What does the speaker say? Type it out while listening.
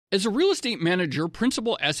As a real estate manager,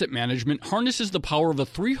 Principal Asset Management harnesses the power of a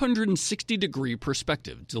 360-degree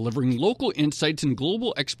perspective, delivering local insights and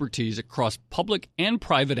global expertise across public and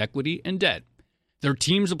private equity and debt. Their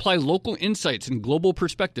teams apply local insights and global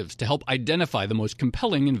perspectives to help identify the most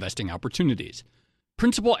compelling investing opportunities.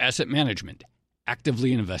 Principal Asset Management.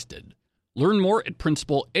 Actively invested. Learn more at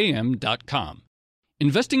principalam.com.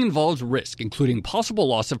 Investing involves risk, including possible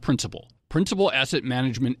loss of principal. Principal Asset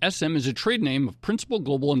Management SM is a trade name of Principal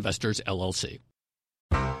Global Investors, LLC.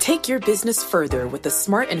 Take your business further with the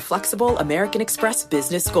smart and flexible American Express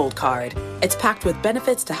Business Gold Card. It's packed with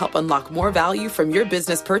benefits to help unlock more value from your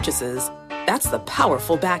business purchases. That's the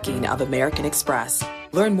powerful backing of American Express.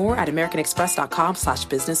 Learn more at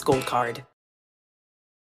americanexpress.com/businessgoldcard.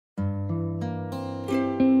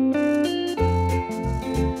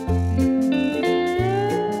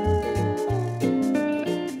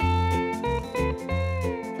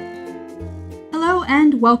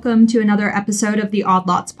 And welcome to another episode of the Odd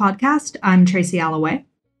Lots podcast. I'm Tracy Alloway.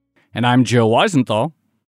 And I'm Joe Weisenthal.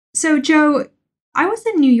 So, Joe, I was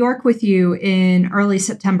in New York with you in early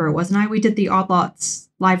September, wasn't I? We did the Odd Lots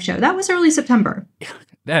live show. That was early September.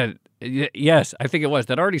 Yes, I think it was.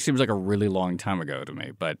 That already seems like a really long time ago to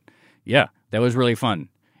me. But yeah, that was really fun.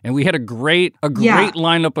 And we had a great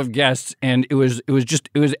lineup of guests, and it was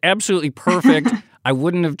absolutely perfect. I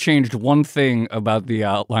wouldn't have changed one thing about the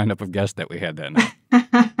lineup of guests that we had that night.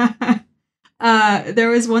 There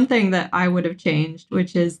was one thing that I would have changed,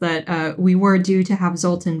 which is that we were due to have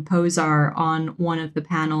Zoltan Pozsar on one of the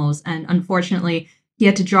panels, and unfortunately, he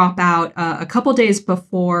had to drop out a couple days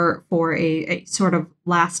before for a sort of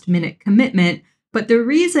last-minute commitment. But the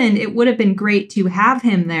reason it would have been great to have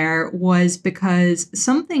him there was because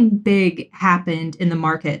something big happened in the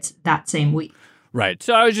markets that same week. Right.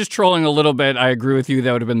 So I was just trolling a little bit. I agree with you.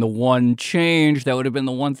 That would have been the one change. That would have been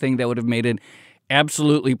the one thing that would have made it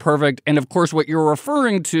absolutely perfect. And of course, what you're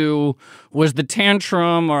referring to was the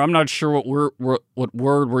tantrum, or I'm not sure what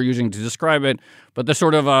word we're using to describe it, but the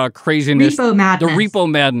sort of craziness. Repo madness. The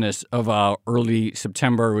repo madness of early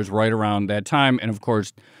September was right around that time. And of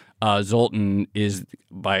course, Zoltan is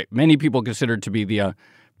by many people considered to be the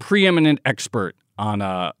preeminent expert on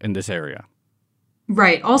in this area.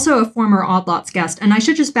 Right. Also a former Odd Lots guest. And I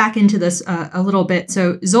should just back into this a little bit.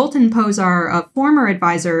 So Zoltan Pozsar, a former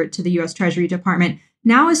advisor to the U.S. Treasury Department,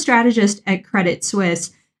 now a strategist at Credit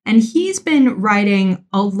Suisse. And he's been writing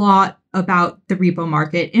a lot about the repo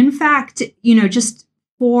market. In fact, just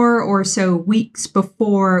 4 or so weeks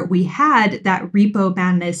before we had that repo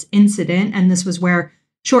madness incident, and this was where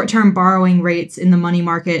short-term borrowing rates in the money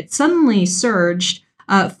market suddenly surged.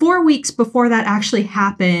 4 weeks before that actually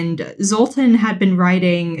happened, Zoltan had been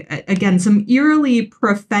writing, again, some eerily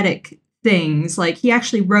prophetic things. Like he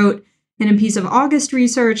actually wrote in a piece of August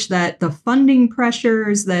research that the funding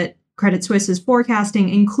pressures that Credit Suisse is forecasting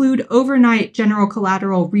include overnight general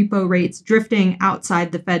collateral repo rates drifting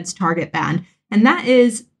outside the Fed's target band. And that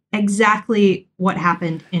is exactly what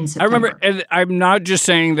happened in September. I remember, and I'm not just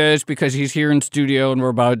saying this because he's here in studio and we're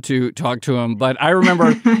about to talk to him, but I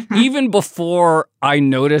remember even before I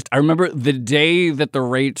noticed, I remember the day that the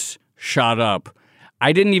rates shot up,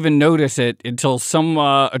 I didn't even notice it until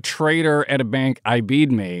a trader at a bank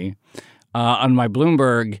IB'd me on my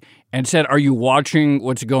Bloomberg and said, "Are you watching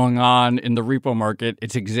what's going on in the repo market?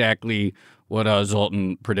 It's exactly what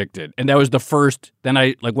Zoltan predicted." And that was the first. Then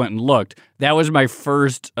I went and looked. That was my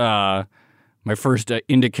first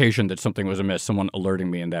indication that something was amiss. Someone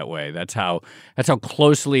alerting me in that way. That's how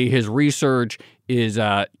closely his research is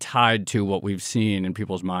tied to what we've seen in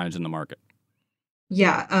people's minds in the market.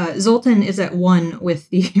 Yeah, Zoltan is at one with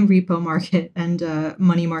the repo market and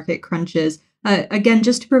money market crunches. Again,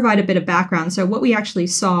 just to provide a bit of background, so what we actually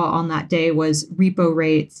saw on that day was repo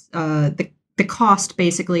rates, the cost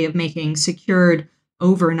basically of making secured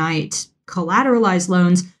overnight collateralized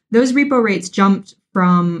loans. Those repo rates jumped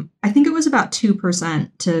from, I think it was about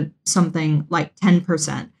 2% to something like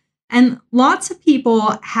 10%. And lots of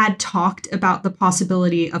people had talked about the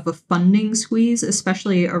possibility of a funding squeeze,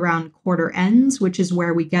 especially around quarter ends, which is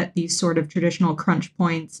where we get these sort of traditional crunch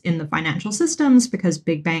points in the financial systems because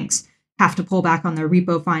big banks have to pull back on their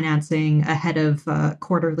repo financing ahead of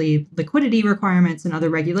quarterly liquidity requirements and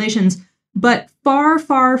other regulations. But far,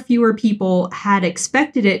 far fewer people had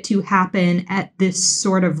expected it to happen at this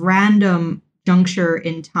sort of random juncture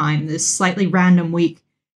in time, this slightly random week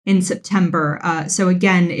in September. So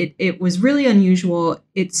again, it was really unusual.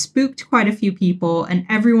 It spooked quite a few people, and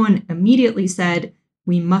everyone immediately said,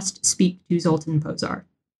 we must speak to Zoltan Pozsar.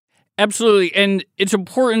 Absolutely. And it's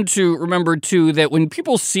important to remember, too, that when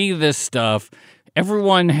people see this stuff,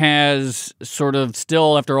 everyone has sort of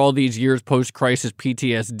still, after all these years, post-crisis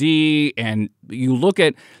PTSD, and you look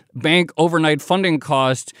at bank overnight funding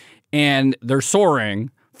costs, and they're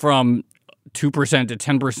soaring from 2% to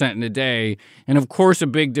 10% in a day. And of course, a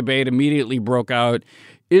big debate immediately broke out.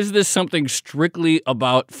 Is this something strictly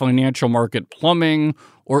about financial market plumbing,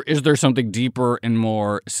 or is there something deeper and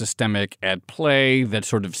more systemic at play that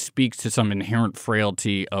sort of speaks to some inherent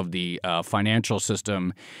frailty of the financial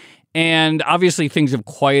system? And obviously, things have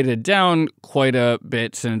quieted down quite a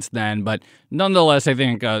bit since then. But nonetheless, I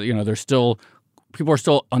think there's still people are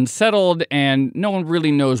still unsettled, and no one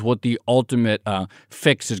really knows what the ultimate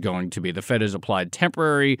fix is going to be. The Fed has applied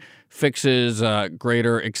temporary fixes,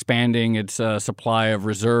 expanding its supply of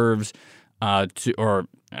reserves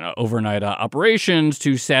overnight operations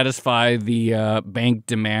to satisfy the bank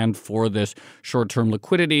demand for this short-term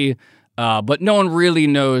liquidity. But no one really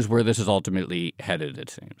knows where this is ultimately headed, it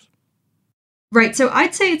seems. Right. So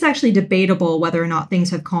I'd say it's actually debatable whether or not things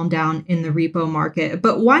have calmed down in the repo market.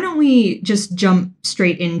 But why don't we just jump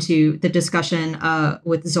straight into the discussion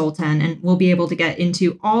with Zoltan, and we'll be able to get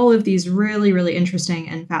into all of these really, really interesting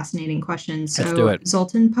and fascinating questions. Let's do it.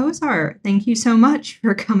 Zoltan Pozsar, thank you so much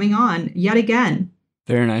for coming on yet again.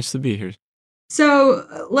 Very nice to be here.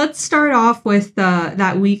 So let's start off with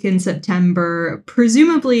that week in September.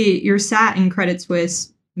 Presumably you're sat in Credit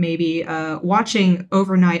Suisse, maybe watching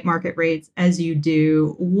overnight market rates as you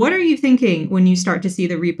do. What are you thinking when you start to see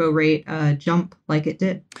the repo rate jump like it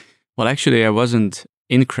did? Well, actually, I wasn't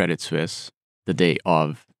in Credit Suisse the day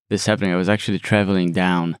of this happening. I was actually traveling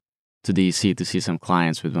down to DC to see some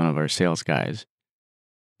clients with one of our sales guys.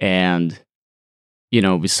 And,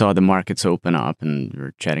 we saw the markets open up and we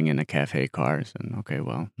were chatting in a cafe cars. And okay,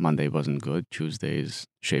 well, Monday wasn't good. Tuesday's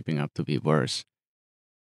shaping up to be worse.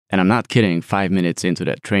 And I'm not kidding, 5 minutes into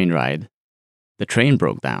that train ride, the train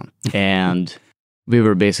broke down. And we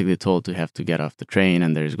were basically told to have to get off the train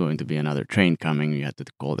and there's going to be another train coming. You had to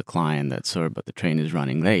call the client that, sorry, but the train is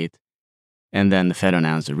running late. And then the Fed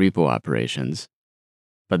announced the repo operations.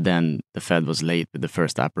 But then the Fed was late with the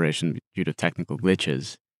first operation due to technical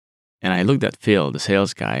glitches. And I looked at Phil, the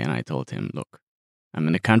sales guy, and I told him, look,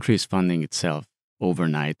 the country is funding itself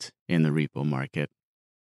overnight in the repo market.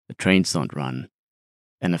 The trains don't run.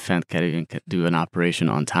 And the Fed can't even do an operation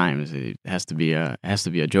on time. It has to be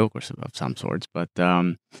a joke of some sorts. But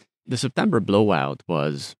the September blowout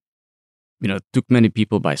was, took many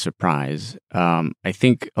people by surprise. I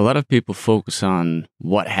think a lot of people focus on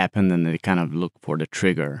what happened and they kind of look for the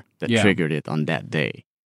trigger that triggered it on that day.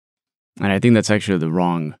 And I think that's actually the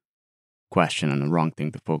wrong question and the wrong thing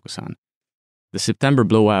to focus on. The September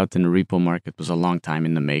blowout in the repo market was a long time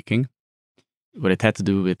in the making. What it had to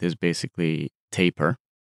do with is basically taper.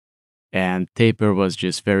 And taper was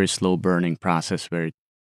just very slow burning process where,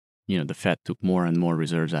 the Fed took more and more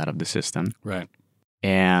reserves out of the system. Right.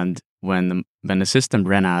 And when the system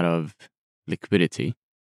ran out of liquidity,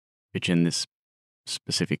 which in this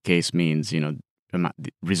specific case means,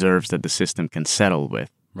 reserves that the system can settle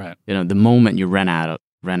with. Right. The moment you ran out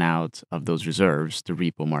of those reserves, the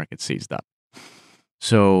repo market seized up.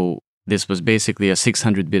 So this was basically a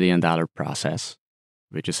 $600 billion process,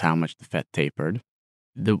 which is how much the Fed tapered.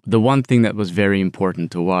 The one thing that was very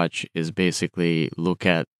important to watch is basically look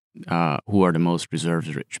at who are the most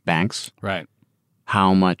reserves-rich banks. Right.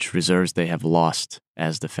 How much reserves they have lost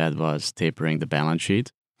as the Fed was tapering the balance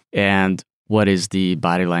sheet. And what is the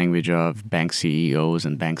body language of bank CEOs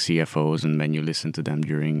and bank CFOs, and when you listen to them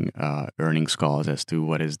during earnings calls as to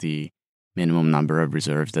what is the minimum number of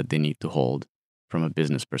reserves that they need to hold from a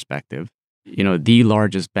business perspective. The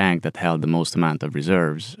largest bank that held the most amount of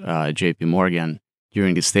reserves, JP Morgan,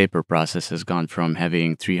 during this taper process has gone from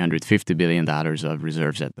having $350 billion of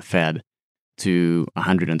reserves at the Fed to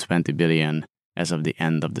 $120 billion as of the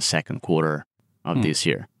end of the second quarter of this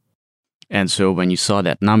year. And so when you saw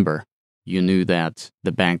that number, you knew that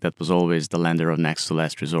the bank that was always the lender of next to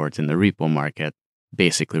last resort in the repo market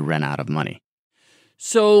basically ran out of money.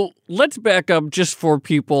 So let's back up just for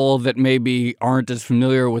people that maybe aren't as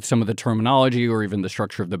familiar with some of the terminology or even the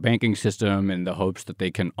structure of the banking system, in the hopes that they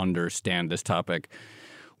can understand this topic.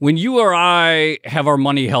 When you or I have our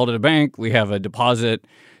money held at a bank, we have a deposit.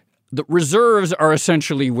 The reserves are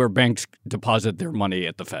essentially where banks deposit their money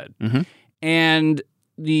at the Fed. Mm-hmm. And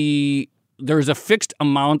there's a fixed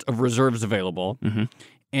amount of reserves available. Mm-hmm.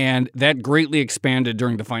 And that greatly expanded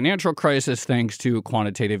during the financial crisis thanks to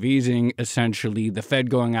quantitative easing, essentially the Fed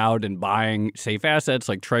going out and buying safe assets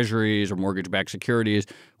like treasuries or mortgage-backed securities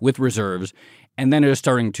with reserves, and then it was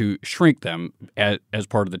starting to shrink them as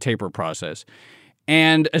part of the taper process.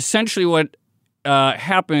 And essentially what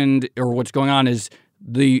happened, or what's going on, is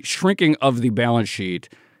the shrinking of the balance sheet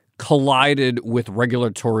collided with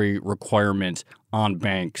regulatory requirements on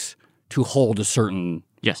banks to hold a certain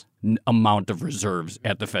amount of reserves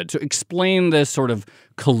at the Fed. So explain this sort of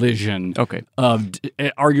collision of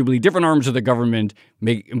arguably different arms of the government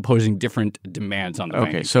imposing different demands on the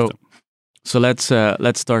banking system. So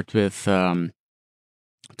let's start with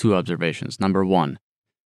two observations. Number one,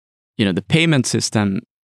 the payment system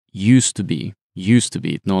used to be,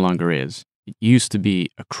 it no longer is. It used to be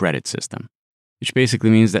a credit system, which basically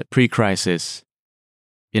means that pre-crisis,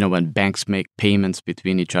 when banks make payments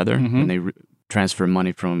between each other, when they transfer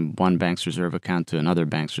money from one bank's reserve account to another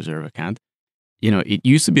bank's reserve account, it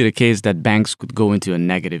used to be the case that banks could go into a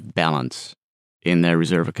negative balance in their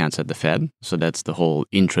reserve accounts at the Fed. So that's the whole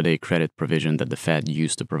intraday credit provision that the Fed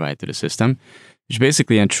used to provide to the system, which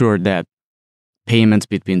basically ensured that payments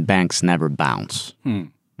between banks never bounce.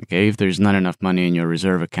 Okay, if there's not enough money in your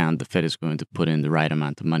reserve account, the Fed is going to put in the right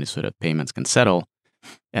amount of money so that payments can settle.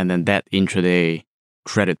 And then that intraday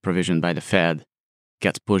credit provision by the Fed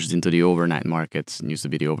gets pushed into the overnight markets. It used to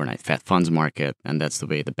be the overnight Fed funds market, and that's the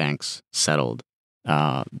way the banks settled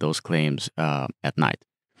those claims at night.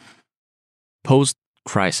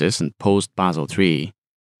 Post-crisis and post-Basel III,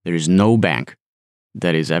 there is no bank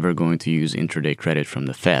that is ever going to use intraday credit from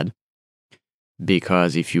the Fed,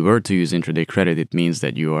 because if you were to use intraday credit, it means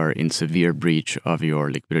that you are in severe breach of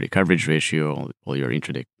your liquidity coverage ratio, all your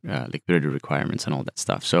intraday liquidity requirements and all that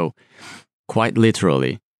stuff. So quite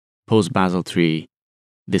literally, post-Basel III,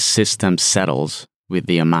 the system settles with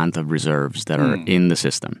the amount of reserves that are in the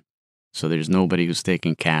system. So there's nobody who's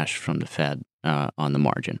taking cash from the Fed on the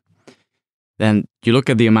margin. Then you look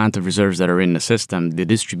at the amount of reserves that are in the system, the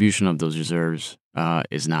distribution of those reserves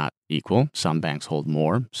is not equal. Some banks hold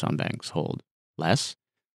more, some banks hold less.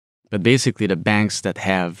 But basically, the banks that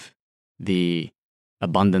have the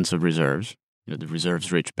abundance of reserves, the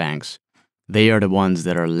reserves-rich banks, they are the ones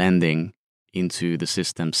that are lending into the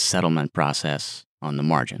system's settlement process on the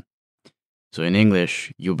margin. So in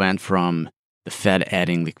English, you went from the Fed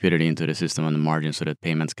adding liquidity into the system on the margin so that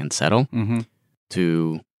payments can settle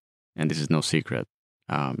to, and this is no secret,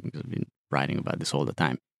 because I've been writing about this all the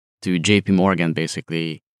time, to JP Morgan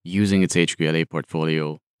basically using its HQLA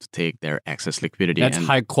portfolio to take their excess liquidity. That's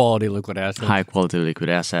high-quality liquid assets. High-quality liquid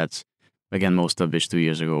assets, again, most of which 2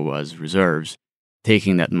 years ago was reserves,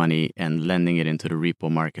 taking that money and lending it into the repo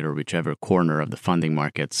market or whichever corner of the funding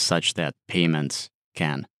market such that payments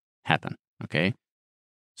can happen, okay?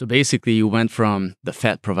 So basically, you went from the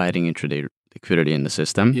Fed providing intraday liquidity in the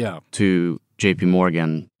system to JP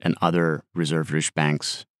Morgan and other reserve-rich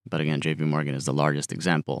banks, but again, JP Morgan is the largest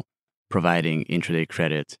example, providing intraday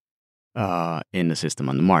credit in the system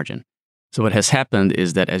on the margin. So what has happened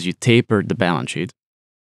is that as you tapered the balance sheet,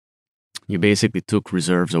 you basically took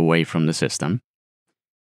reserves away from the system.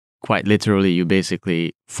 Quite literally, you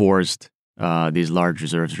basically forced these large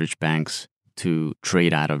reserves-rich banks to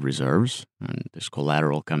trade out of reserves, and there's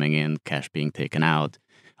collateral coming in, cash being taken out.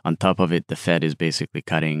 On top of it, the Fed is basically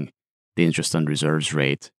cutting the interest on reserves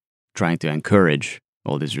rate, trying to encourage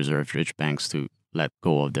all these reserve-rich banks to let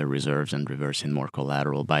go of their reserves and reverse in more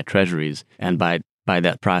collateral by treasuries. And by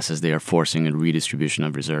that process, they are forcing a redistribution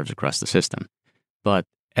of reserves across the system. But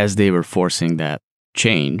as they were forcing that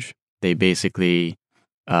change, they basically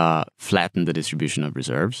flattened the distribution of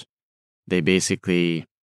reserves. They basically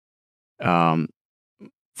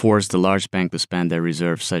forced the large bank to spend their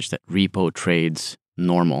reserves such that repo trades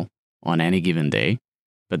normal on any given day.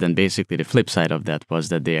 But then basically the flip side of that was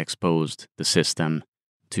that they exposed the system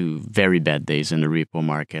to very bad days in the repo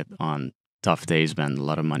market, on tough days when a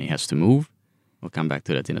lot of money has to move. We'll come back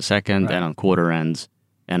to that in a second, and on quarter ends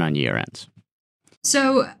and on year ends.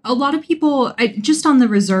 So a lot of people, just on the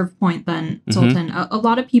reserve point then, Zoltan, a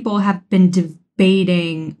lot of people have been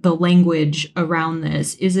debating the language around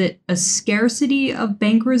this. Is it a scarcity of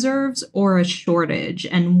bank reserves or a shortage?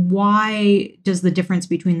 And why does the difference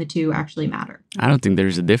between the two actually matter? I don't think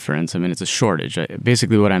there's a difference. I mean, it's a shortage.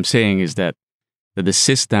 Basically, what I'm saying is that the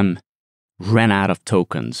system ran out of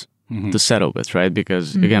tokens to settle with, right?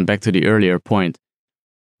 Because, again, back to the earlier point,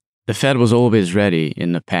 the Fed was always ready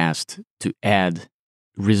in the past to add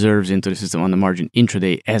reserves into the system on the margin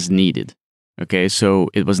intraday as needed. Okay, so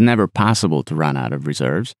it was never possible to run out of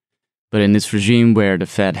reserves. But in this regime where the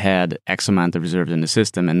Fed had X amount of reserves in the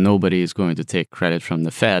system and nobody is going to take credit from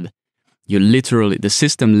the Fed, the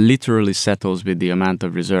system literally settles with the amount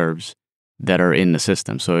of reserves that are in the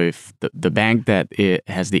system. So if the bank that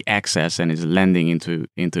has the access and is lending into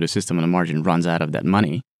the system on the margin runs out of that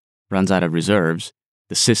money, runs out of reserves,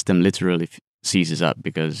 the system literally seizes up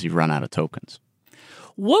because you run out of tokens.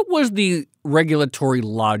 What was the regulatory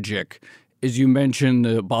logic as you mentioned,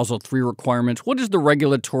 the Basel III requirements. What is the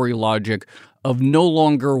regulatory logic of no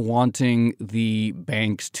longer wanting the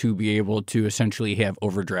banks to be able to essentially have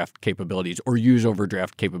overdraft capabilities or use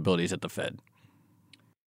overdraft capabilities at the Fed?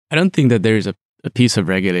 I don't think that there is a piece of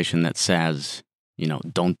regulation that says,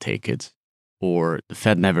 don't take it, or the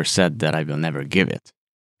Fed never said that I will never give it.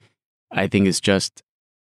 I think it's just,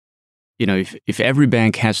 if every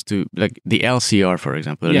bank has to, like the LCR, for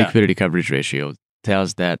example, the liquidity coverage ratio,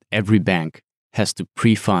 tells that every bank has to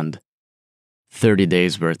pre-fund 30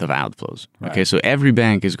 days worth of outflows. Right. Okay, so every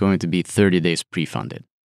bank is going to be 30 days pre-funded.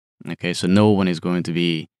 Okay, so no one is going to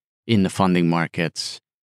be in the funding markets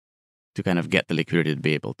to kind of get the liquidity to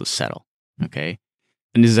be able to settle. Okay,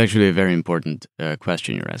 and this is actually a very important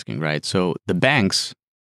question you're asking, right? So the banks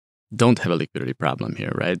don't have a liquidity problem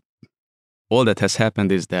here, right? All that has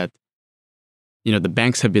happened is that the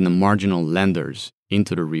banks have been the marginal lenders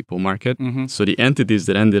into the repo market. Mm-hmm. So the entities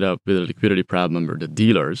that ended up with a liquidity problem were the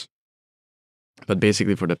dealers. But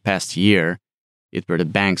basically for the past year, it were the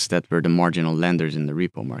banks that were the marginal lenders in the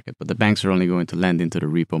repo market. But the banks are only going to lend into the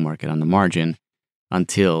repo market on the margin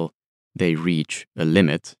until they reach a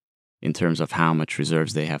limit in terms of how much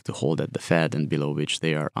reserves they have to hold at the Fed and below which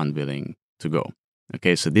they are unwilling to go.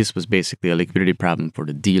 Okay, so this was basically a liquidity problem for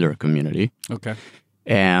the dealer community. Okay.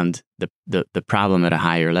 And the problem at a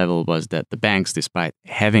higher level was that the banks, despite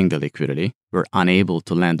having the liquidity, were unable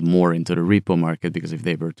to lend more into the repo market because if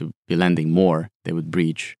they were to be lending more, they would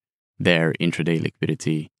breach their intraday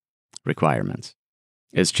liquidity requirements.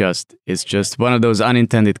 It's just one of those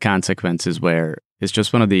unintended consequences where it's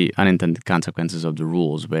just one of the unintended consequences of the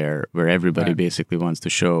rules where everybody basically wants to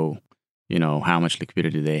show, how much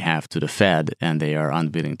liquidity they have to the Fed, and they are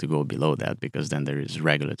unwilling to go below that because then there is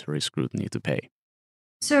regulatory scrutiny to pay.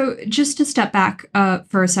 So just to step back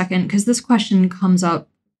for a second, because this question comes up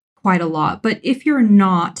quite a lot, but if you're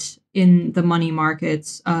not in the money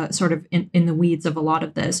markets, sort of in the weeds of a lot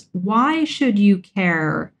of this, why should you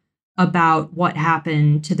care about what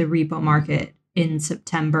happened to the repo market in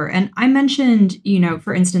September? And I mentioned,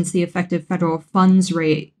 for instance, the effective federal funds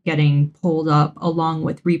rate getting pulled up along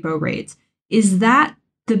with repo rates. Is that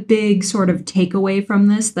the big sort of takeaway from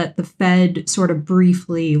this, that the Fed sort of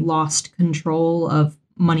briefly lost control of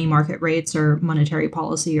money market rates or monetary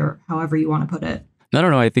policy, or however you want to put it?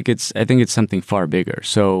 No. I think it's something far bigger.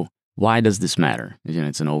 So why does this matter?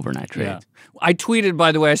 It's an overnight trade. Yeah. I tweeted,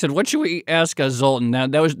 by the way, I said, what should we ask Zoltan? Now,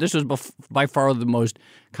 this was by far the most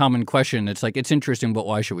common question. It's like, it's interesting, but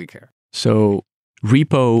why should we care? So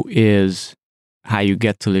repo is how you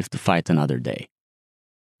get to live to fight another day.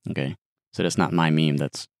 Okay. So that's not my meme.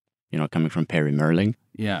 That's, coming from Perry Merling.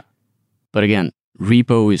 Yeah. But again,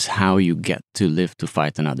 repo is how you get to live to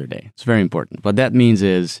fight another day. It's very important. What that means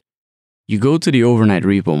is you go to the overnight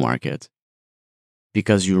repo market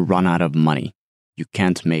because you run out of money. You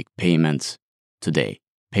can't make payments today,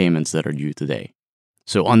 payments that are due today.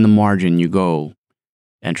 So on the margin, you go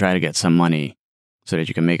and try to get some money so that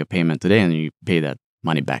you can make a payment today and you pay that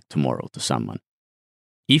money back tomorrow to someone.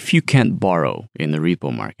 If you can't borrow in the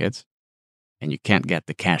repo market and you can't get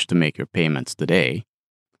the cash to make your payments today,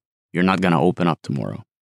 you're not going to open up tomorrow.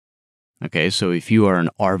 Okay, so if you are an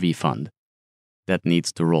RV fund that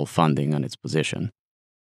needs to roll funding on its position,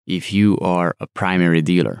 if you are a primary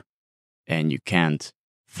dealer and you can't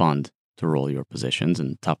fund to roll your positions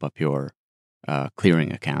and top up your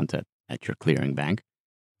clearing account at your clearing bank,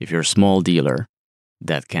 if you're a small dealer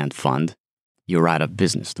that can't fund, you're out of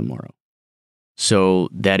business tomorrow. So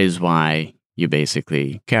that is why you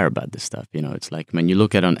basically care about this stuff. It's like when you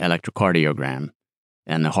look at an electrocardiogram,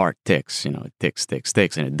 and the heart ticks, it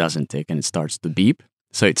ticks, and it doesn't tick, and it starts to beep.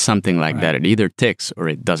 So it's something like that. It either ticks or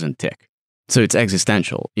it doesn't tick. So it's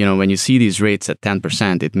existential. When you see these rates at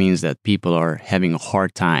 10%, it means that people are having a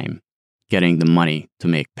hard time getting the money to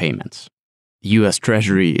make payments. The U.S.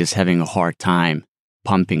 Treasury is having a hard time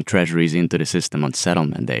pumping treasuries into the system on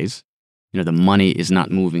settlement days. The money is not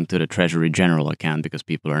moving to the Treasury general account because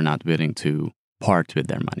people are not willing to part with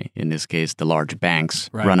their money. In this case, the large banks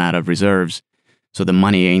run out of reserves. So the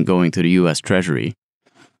money ain't going to the U.S. Treasury.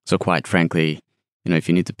 So quite frankly, if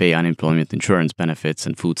you need to pay unemployment insurance benefits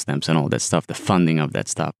and food stamps and all that stuff, the funding of that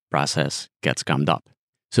stuff process gets gummed up.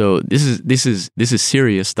 So this is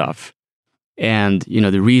serious stuff. And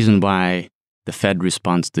the reason why the Fed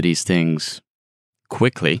responds to these things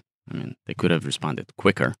quickly, they could have responded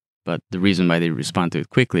quicker, but the reason why they respond to it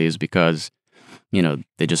quickly is because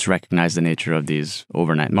they just recognize the nature of these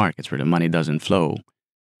overnight markets where the money doesn't flow.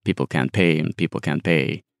 People can't pay, and people can't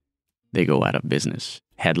pay. They go out of business.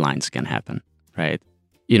 Headlines can happen, right?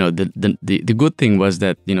 The good thing was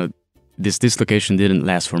that, this dislocation didn't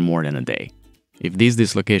last for more than a day. If these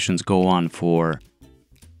dislocations go on for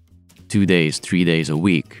 2 days, 3 days a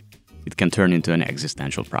week, it can turn into an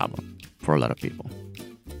existential problem for a lot of people.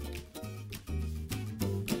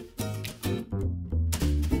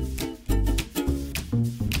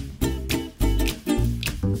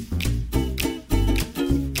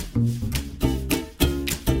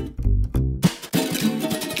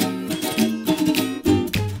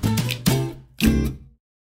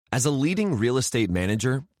 As a leading real estate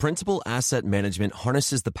manager, Principal Asset Management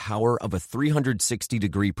harnesses the power of a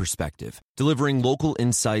 360-degree perspective, delivering local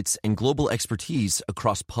insights and global expertise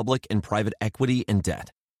across public and private equity and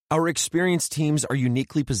debt. Our experienced teams are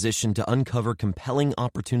uniquely positioned to uncover compelling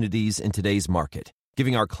opportunities in today's market,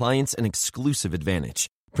 giving our clients an exclusive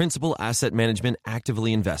advantage. Principal Asset Management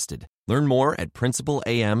actively invested. Learn more at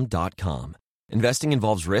principalam.com. Investing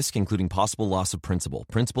involves risk, including possible loss of principal.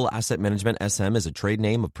 Principal Asset Management SM is a trade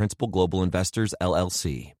name of Principal Global Investors,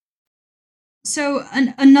 LLC. So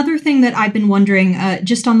another thing that I've been wondering,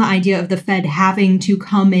 just on the idea of the Fed having to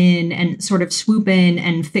come in and sort of swoop in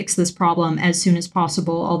and fix this problem as soon as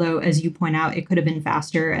possible, although, as you point out, it could have been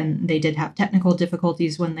faster and they did have technical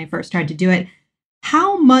difficulties when they first tried to do it.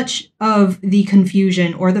 How much of the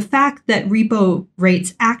confusion or the fact that repo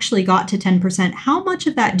rates actually got to 10%, how much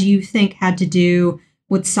of that do you think had to do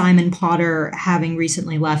with Simon Potter having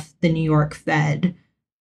recently left the New York Fed?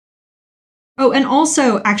 Oh, and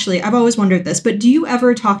also, actually, I've always wondered this, but do you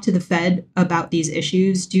ever talk to the Fed about these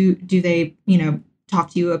issues? Do they,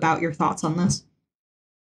 talk to you about your thoughts on this?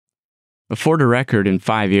 For the record, in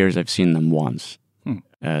 5 years, I've seen them once.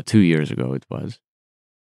 2 years ago, it was.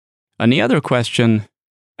 On the other question,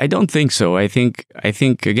 I don't think so. I think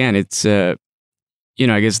again, it's I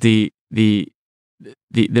guess the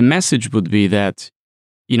message would be that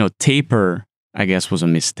taper, I guess, was a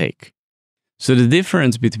mistake. So the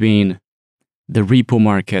difference between the repo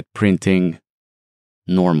market printing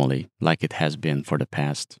normally, like it has been for the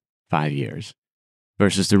past 5 years,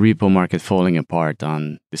 versus the repo market falling apart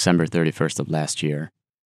on December 31st of last year,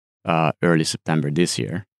 early September this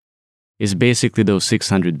year, is basically those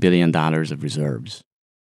 $600 billion of reserves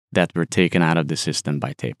that were taken out of the system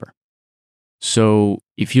by taper. So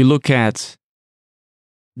if you look at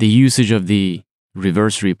the usage of the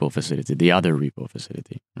reverse repo facility, the other repo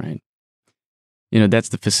facility, right? That's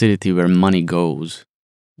the facility where money goes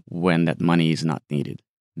when that money is not needed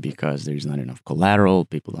because there's not enough collateral,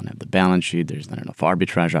 people don't have the balance sheet, there's not enough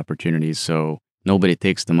arbitrage opportunities, so nobody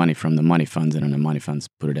takes the money from the money funds and then the money funds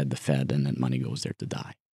put it at the Fed and then money goes there to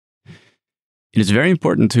die. It is very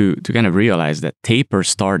important to kind of realize that taper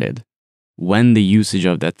started when the usage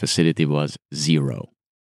of that facility was zero.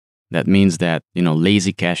 That means that,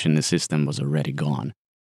 lazy cash in the system was already gone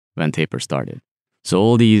when taper started. So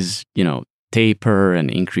all these, taper and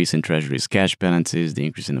increase in treasuries cash balances, the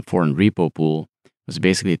increase in the foreign repo pool was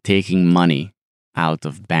basically taking money out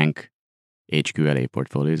of bank HQLA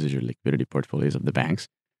portfolios, these are liquidity portfolios of the banks,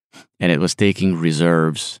 and it was taking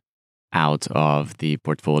reserves out of the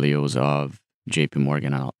portfolios of JP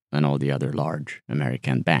Morgan and all the other large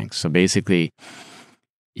American banks. So basically,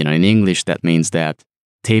 in English, that means that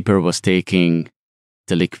taper was taking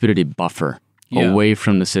the liquidity buffer away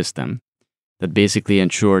from the system that basically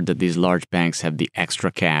ensured that these large banks have the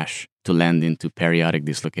extra cash to lend into periodic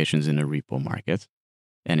dislocations in the repo market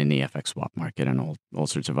and in the FX swap market and all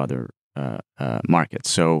sorts of other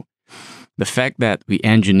markets. So the fact that we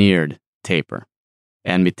engineered taper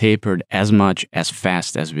and we tapered as much as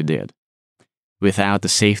fast as we did, without the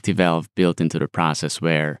safety valve built into the process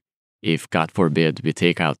where if, God forbid, we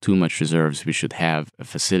take out too much reserves, we should have a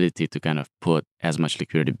facility to kind of put as much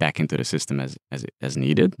liquidity back into the system as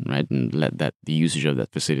needed, right? And let that the usage of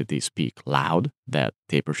that facility speak loud that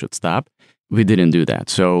taper should stop. We didn't do that.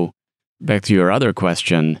 So back to your other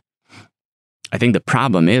question, I think the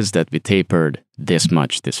problem is that we tapered this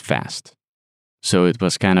much this fast. So it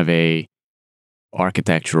was kind of a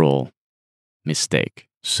architectural mistake.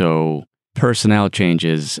 So personnel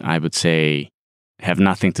changes, I would say, have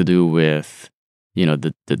nothing to do with,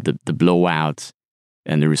 the blowout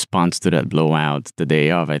and the response to that blowout the day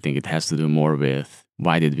of. I think it has to do more with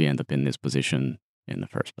why did we end up in this position in the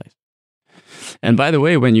first place. And by the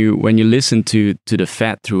way, when you listen to the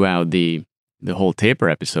Fed throughout the whole taper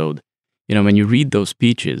episode, when you read those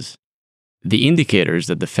speeches, the indicators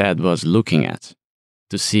that the Fed was looking at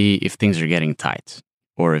to see if things are getting tight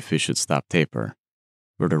or if we should stop taper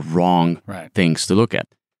were the wrong things to look at.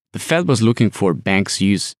 The Fed was looking for banks'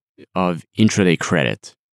 use of intraday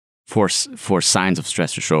credit for signs of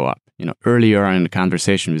stress to show up. Earlier on in the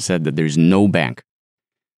conversation, we said that there's no bank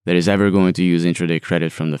that is ever going to use intraday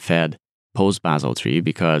credit from the Fed post Basel III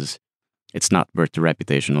because it's not worth the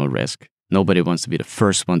reputational risk. Nobody wants to be the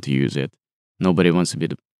first one to use it. Nobody wants to be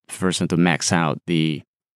the first one to max out the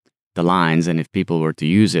lines. And if people were to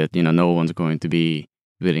use it, no one's going to be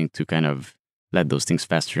willing to kind of let those things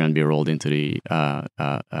fester and be rolled into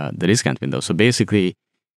the discount window. So basically,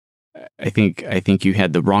 I think you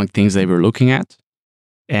had the wrong things they were looking at,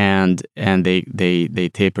 and they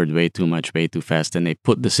tapered way too much, way too fast, and they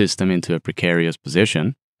put the system into a precarious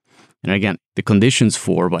position. And again, the conditions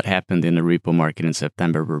for what happened in the repo market in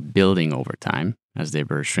September were building over time as they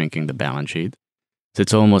were shrinking the balance sheet. So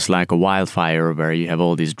it's almost like a wildfire where you have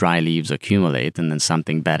all these dry leaves accumulate, and then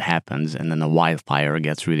something bad happens, and then the wildfire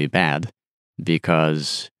gets really bad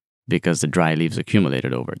because the dry leaves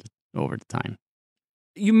accumulated over the time.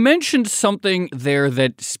 You mentioned something there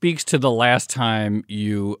that speaks to the last time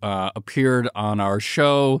you appeared on our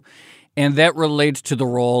show, and that relates to the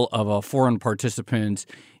role of foreign participants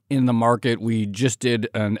in the market. We just did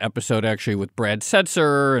an episode actually with Brad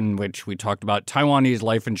Setzer in which we talked about Taiwanese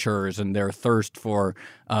life insurers and their thirst for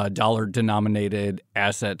dollar-denominated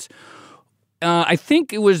assets. I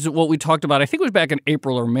think it was what we talked about. I think it was back in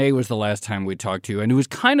April or May was the last time we talked to you. And it was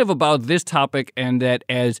kind of about this topic, and that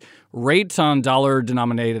as rates on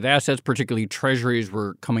dollar-denominated assets, particularly treasuries,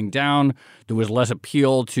 were coming down, there was less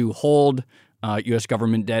appeal to hold U.S.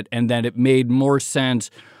 government debt, and that it made more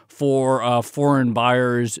sense for foreign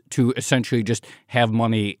buyers to essentially just have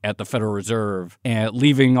money at the Federal Reserve and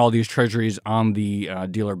leaving all these treasuries on the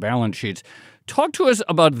dealer balance sheets. Talk to us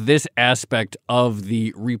about this aspect of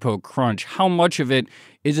the repo crunch. How much of it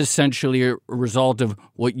is essentially a result of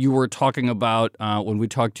what you were talking about when we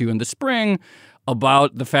talked to you in the spring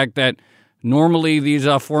about the fact that normally these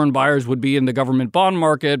foreign buyers would be in the government bond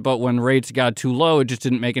market, but when rates got too low, it just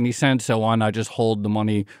didn't make any sense. So why not just hold the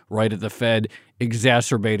money right at the Fed,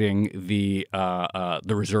 exacerbating the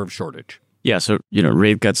reserve shortage? Yeah, so,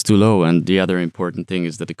 rate gets too low, and the other important thing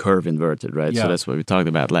is that the curve inverted, right? Yeah. So that's what we talked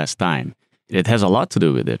about last time. It has a lot to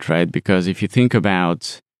do with it, right? Because if you think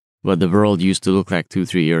about what the world used to look like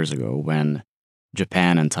 2-3 years ago when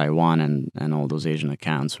Japan and Taiwan and all those Asian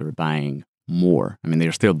accounts were buying more. I mean,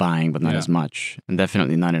 they're still buying, but not as much, and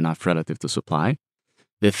definitely not enough relative to supply.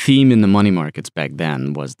 The theme in the money markets back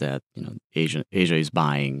then was that, Asia is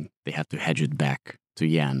buying, they have to hedge it back to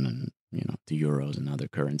yen and, to euros and other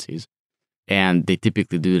currencies. And they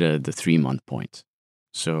typically do that at the 3-month point.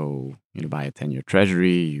 So you buy a 10-year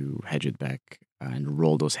treasury, you hedge it back and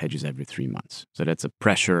roll those hedges every 3 months. So that's a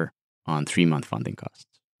pressure on 3-month funding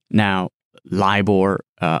costs. Now, LIBOR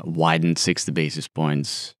widened 60 basis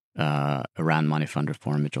points around money fund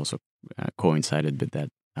reform, which also coincided with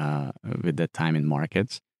that time in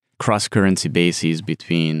markets. Cross-currency bases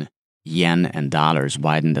between yen and dollars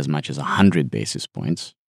widened as much as 100 basis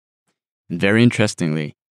points. And very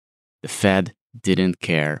interestingly, the Fed didn't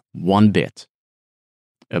care one bit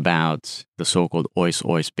about the so-called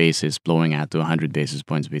OIS basis blowing out to 100 basis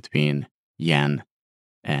points between yen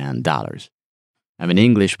and dollars. In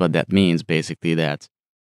English, what that means basically that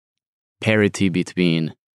parity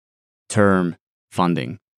between term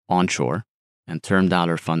funding onshore and term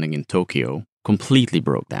dollar funding in Tokyo completely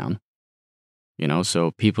broke down.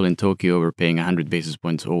 So people in Tokyo were paying 100 basis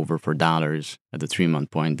points over for dollars at the 3-month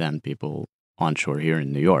point than people onshore here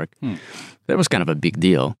in New York. That was kind of a big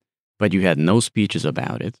deal. But you had no speeches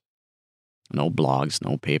about it, no blogs,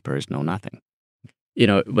 no papers, no nothing.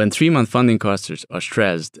 When 3-month funding costs are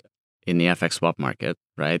stressed in the FX swap market,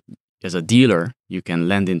 right? As a dealer, you can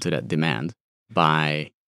lend into that demand by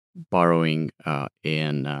borrowing at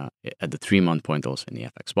the 3-month point also in the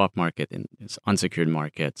FX swap market, in unsecured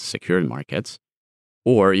markets, secured markets,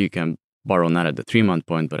 or you can borrow not at the 3-month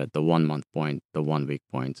point, but at the 1-month point, the 1-week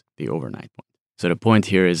point, the overnight point. So the point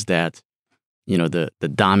here is that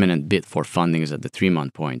the dominant bit for funding is at the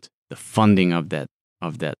 3-month point. The funding of that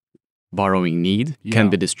borrowing need can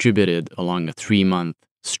be distributed along a 3-month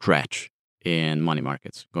stretch in money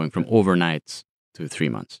markets, going from overnights to 3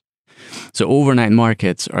 months. So overnight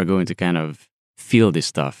markets are going to kind of feel this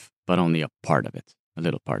stuff, but only a little part of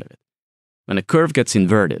it. When the curve gets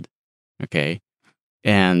inverted, okay,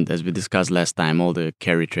 and as we discussed last time, all the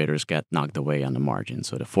carry traders get knocked away on the margin.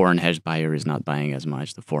 So the foreign hedge buyer is not buying as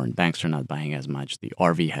much. The foreign banks are not buying as much. The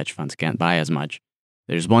RV hedge funds can't buy as much.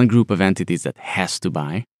 There's one group of entities that has to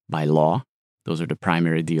buy by law. Those are the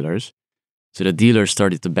primary dealers. So the dealers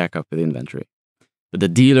started to back up with inventory. But the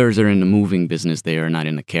dealers are in the moving business. They are not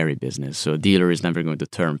in the carry business. So a dealer is never going to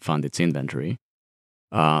term fund its inventory.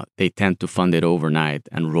 They tend to fund it overnight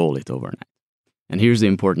and roll it overnight. And here's the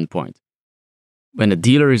important point. When a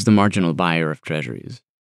dealer is the marginal buyer of treasuries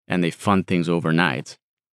and they fund things overnight,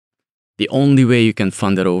 the only way you can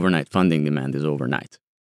fund that overnight funding demand is overnight.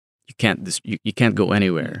 you can't go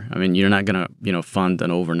anywhere. I mean, you're not gonna fund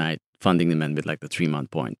an overnight funding demand with like the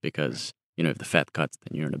 3-month point because if the Fed cuts,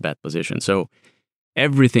 then you're in a bad position. So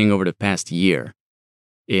everything over the past year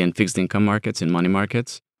in fixed income markets, in money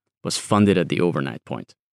markets, was funded at the overnight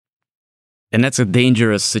point. And that's a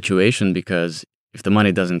dangerous situation because if the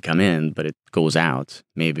money doesn't come in, but it goes out,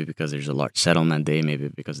 maybe because there's a large settlement day, maybe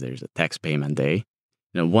because there's a tax payment day,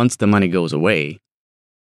 once the money goes away,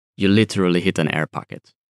 you literally hit an air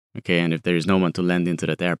pocket. Okay, and if there is no one to lend into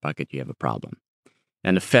that air pocket, you have a problem.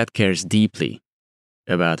 And the Fed cares deeply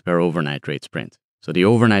about where overnight rates print. So the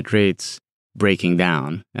overnight rates breaking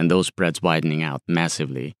down and those spreads widening out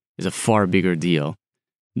massively is a far bigger deal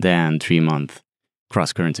than 3-month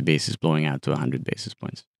cross-currency basis blowing out to 100 basis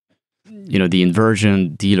points. The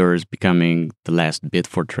inversion, dealers becoming the last bid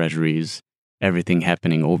for treasuries, everything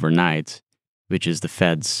happening overnight, which is the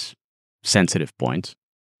Fed's sensitive point,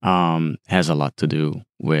 has a lot to do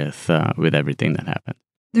with everything that happened.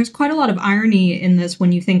 There's quite a lot of irony in this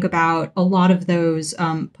when you think about a lot of those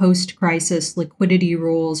post-crisis liquidity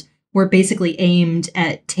rules were basically aimed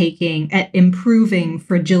at improving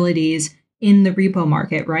fragilities in the repo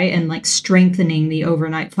market, right? And like strengthening the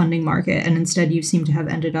overnight funding market. And instead you seem to have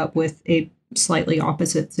ended up with a slightly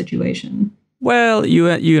opposite situation. Well, you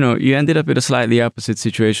ended up with a slightly opposite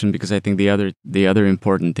situation because I think the other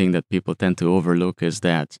important thing that people tend to overlook is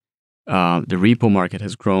that the repo market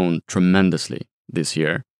has grown tremendously this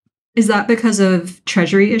year. Is that because of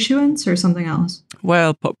treasury issuance or something else?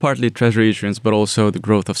 Well, partly treasury issuance, but also the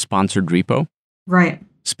growth of sponsored repo. Right.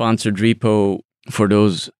 Sponsored repo, for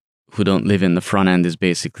those who don't live in the front end, is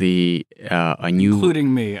basically a new...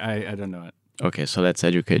 Including me. I don't know it. Okay, so let's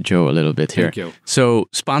educate Joe a little bit here. Thank you. So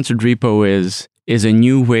sponsored repo is a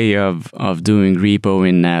new way of doing repo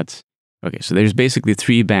in that, okay, so there's basically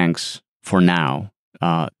 3 banks for now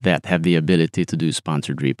that have the ability to do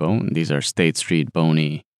sponsored repo. And these are State Street,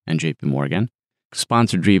 Boney, and JP Morgan.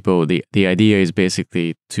 Sponsored repo, the idea is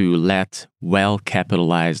basically to let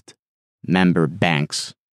well-capitalized member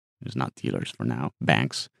banks, there's not dealers for now,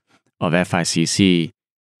 banks of FICC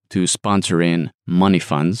to sponsor in money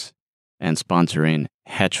funds and sponsor in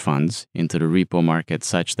hedge funds into the repo market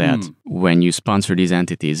such that when you sponsor these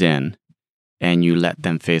entities in and you let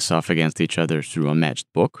them face off against each other through a matched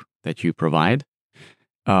book that you provide,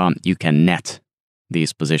 you can net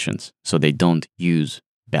these positions so they don't use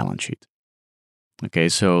balance sheet. Okay,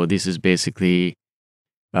 so this is basically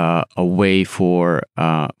a way for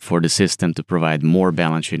the system to provide more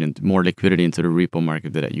balance sheet and more liquidity into the repo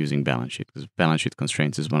market without using balance sheet, because balance sheet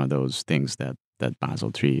constraints is one of those things that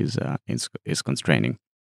Basel III is constraining.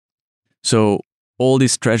 So all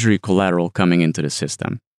this treasury collateral coming into the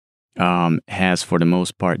system has, for the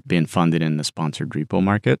most part, been funded in the sponsored repo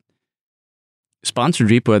market. Sponsored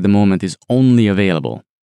repo at the moment is only available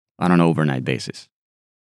on an overnight basis.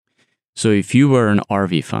 So if you were an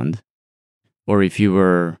RV fund, or if you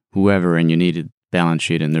were whoever and you needed balance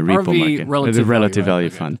sheet in the repo market, the relative value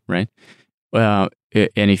fund, right? And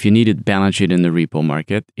if you needed balance sheet in the repo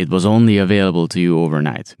market, it was only available to you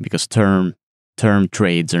overnight because term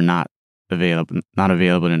trades are not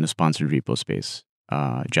available in the sponsored repo space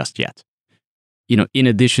just yet. In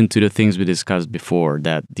addition to the things we discussed before,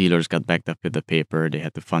 that dealers got backed up with the paper, they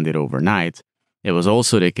had to fund it overnight. It was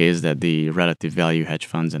also the case that the relative value hedge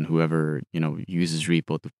funds and whoever uses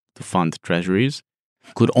repo to fund treasuries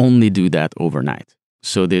could only do that overnight.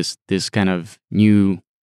 So this kind of new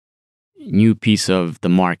piece of the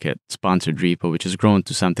market, sponsored repo, which has grown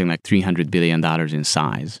to something like $300 billion in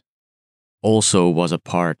size, also was a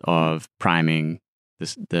part of priming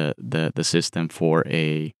the system for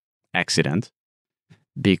a accident.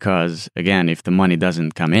 Because again, if the money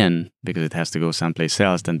doesn't come in because it has to go someplace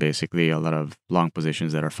else, then basically a lot of long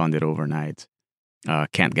positions that are funded overnight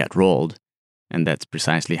can't get rolled. And that's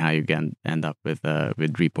precisely how you can end up with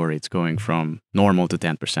repo rates going from normal to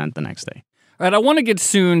 10% the next day. All right, I want to get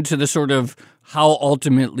soon to the sort of how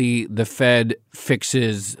ultimately the Fed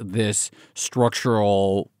fixes this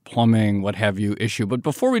structural plumbing, what have you, issue. But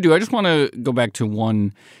before we do, I just want to go back to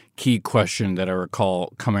one key question that I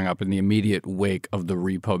recall coming up in the immediate wake of the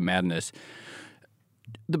repo madness.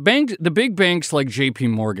 The big banks like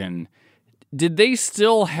JP Morgan, did they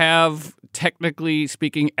still have, technically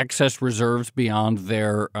speaking, excess reserves beyond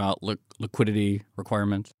their liquidity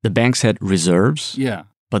requirements? The banks had reserves. Yeah.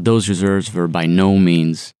 But those reserves were by no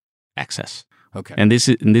means excess. Okay. And this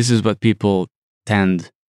is what people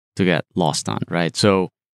tend to get lost on, right? So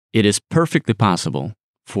it is perfectly possible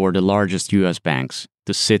for the largest U.S. banks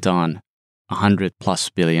to sit on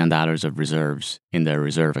 $100+ billion of reserves in their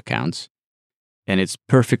reserve accounts. And it's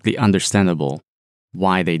perfectly understandable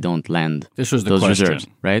why they don't lend This was the those question. reserves,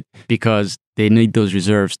 right? Because they need those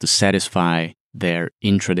reserves to satisfy their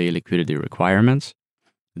intraday liquidity requirements.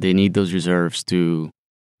 They need those reserves to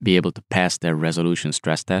be able to pass their resolution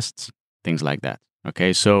stress tests, things like that.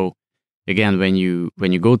 Okay, so again, when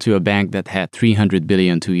you go to a bank that had 300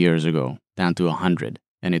 billion 2 years ago, down to 100,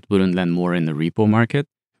 and it wouldn't lend more in the repo market,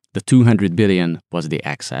 the 200 billion was the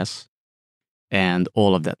excess, and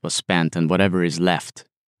all of that was spent, and whatever is left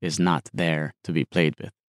is not there to be played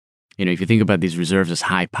with. You know, if you think about these reserves as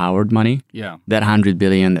high-powered money, Yeah. that 100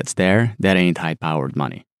 billion that's there, that ain't high-powered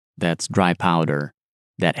money. That's dry powder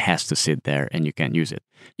that has to sit there and you can't use it.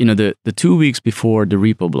 You know, the 2 weeks before the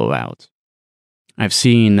repo blowout, I've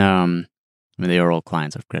seen, they are all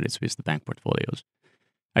clients of Credit Suisse, the bank portfolios.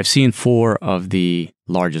 I've seen 4 of the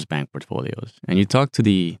largest bank portfolios. And you talk to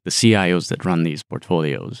the CIOs that run these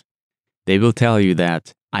portfolios, they will tell you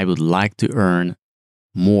that I would like to earn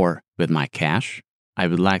more with my cash. I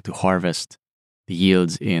would like to harvest the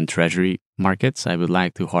yields in treasury markets. I would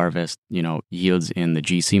like to harvest, yields in the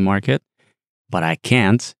GC market, but I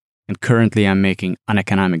can't. And currently I'm making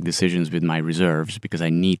uneconomic decisions with my reserves because I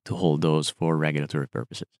need to hold those for regulatory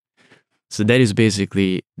purposes. So that is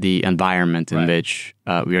basically the environment in which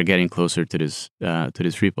we are getting closer to this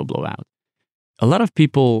repo blowout. A lot of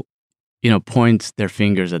people, point their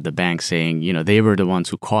fingers at the bank saying, they were the ones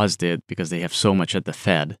who caused it because they have so much at the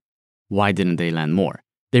Fed. Why didn't they lend more?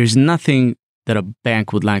 There's nothing that a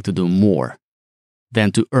bank would like to do more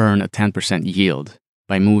than to earn a 10% yield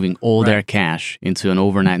by moving all their cash into an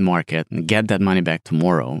overnight market and get that money back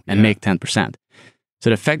tomorrow and make 10%. So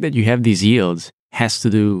the fact that you have these yields has to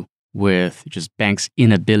do with just banks'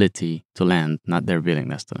 inability to lend, not their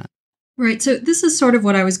willingness to lend. Right. So this is sort of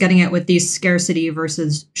what I was getting at with the scarcity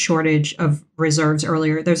versus shortage of reserves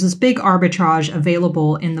earlier. There's this big arbitrage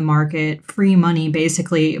available in the market, free money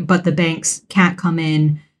basically, but the banks can't come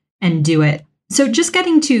in and do it. So just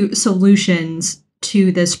getting to solutions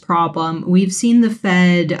to this problem, we've seen the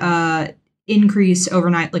Fed increase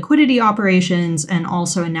overnight liquidity operations and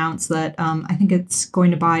also announce that I think it's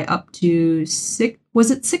going to buy up to 60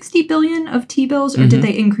 billion of T-bills, or did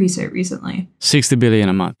they increase it recently? 60 billion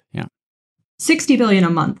a month, yeah. 60 billion a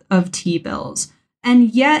month of T-bills.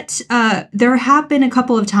 And yet there have been a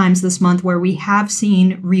couple of times this month where we have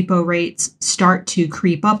seen repo rates start to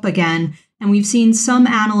creep up again. And we've seen some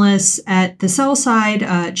analysts at the sell side,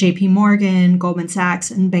 JP Morgan, Goldman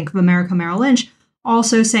Sachs, and Bank of America Merrill Lynch,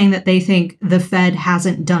 also saying that they think the Fed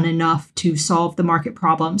hasn't done enough to solve the market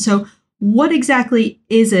problem. So what exactly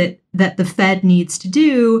is it that the Fed needs to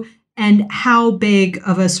do, and how big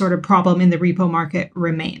of a sort of problem in the repo market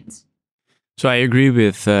remains? So I agree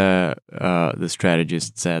with the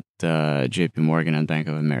strategists at JP Morgan and Bank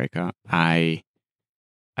of America. I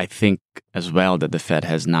think as well that the Fed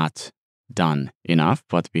has not done enough.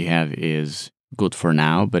 What we have is good for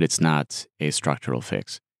now, but it's not a structural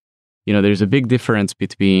fix. There's a big difference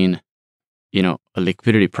between, a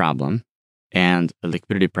liquidity problem and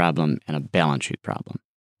a balance sheet problem.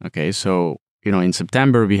 Okay, so, in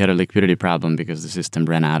September, we had a liquidity problem because the system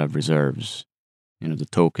ran out of reserves, the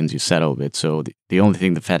tokens you settle with. So the only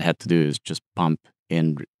thing the Fed had to do is just pump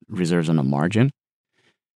in reserves on the margin.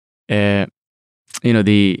 The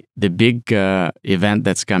big event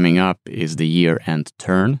that's coming up is the year-end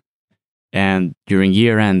turn. And during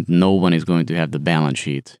year-end, no one is going to have the balance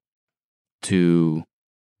sheet to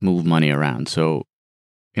move money around. So,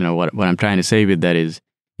 what I'm trying to say with that is,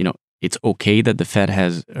 it's okay that the Fed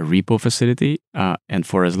has a repo facility. And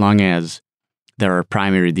for as long as there are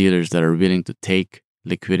primary dealers that are willing to take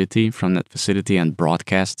liquidity from that facility and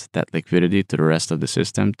broadcast that liquidity to the rest of the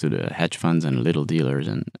system, to the hedge funds and little dealers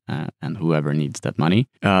and whoever needs that money,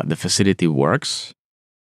 the facility works.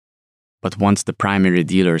 But once the primary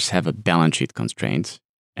dealers have a balance sheet constraint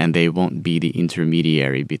and they won't be the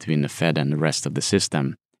intermediary between the Fed and the rest of the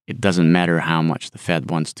system, it doesn't matter how much the Fed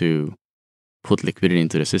wants to put liquidity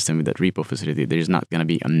into the system with that repo facility. There's not going to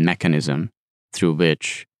be a mechanism through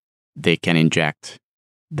which they can inject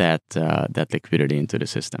that liquidity into the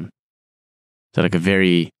system. So like a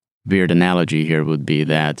very weird analogy here would be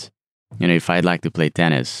that, if I'd like to play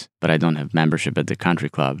tennis, but I don't have membership at the country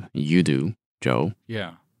club, you do, Joe.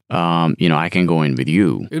 Yeah. I can go in with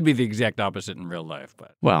you. It would be the exact opposite in real life,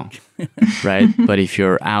 but well, right. But if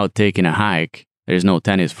you're out taking a hike, there's no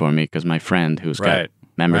tennis for me because my friend who's got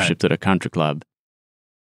membership to the country club,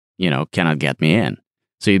 cannot get me in.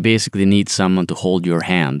 So you basically need someone to hold your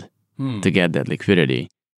hand to get that liquidity.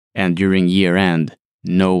 And during year end,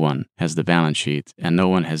 no one has the balance sheet and no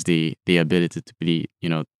one has the ability to be,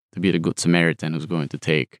 to be the good Samaritan who's going to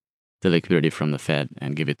take the liquidity from the Fed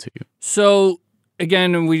and give it to you. So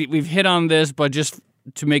again, we've hit on this, but just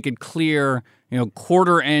to make it clear,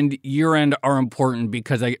 quarter end, year end are important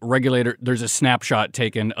because there's a snapshot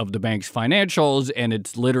taken of the bank's financials, and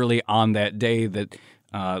it's literally on that day that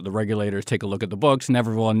the regulators take a look at the books, and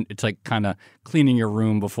everyone, it's like kind of cleaning your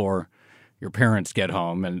room before your parents get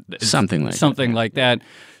home, and something like that.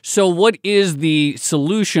 So what is the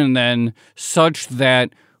solution then, such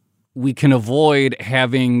that we can avoid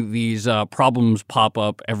having these problems pop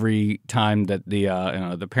up every time that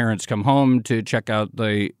the parents come home to check out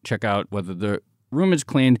whether the room is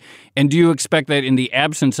cleaned? And do you expect that in the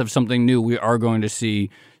absence of something new, we are going to see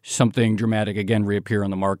something dramatic again reappear on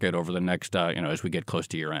the market over the next as we get close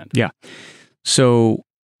to year end? Yeah. So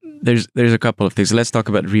there's a couple of things. Let's talk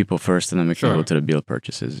about repo first, and then we can go to the bill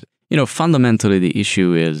purchases. Fundamentally, the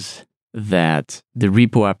issue is that the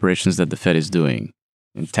repo operations that the Fed is doing,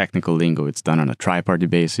 in technical lingo, it's done on a tri-party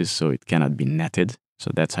basis, so it cannot be netted.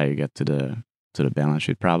 So that's how you get to the balance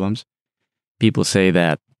sheet problems. People say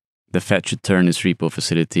that the Fed should turn its repo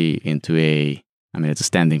facility into it's a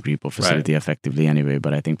standing repo facility effectively anyway,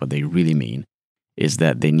 but I think what they really mean is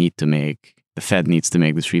that the Fed needs to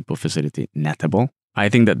make this repo facility nettable. I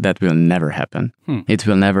think that will never happen. It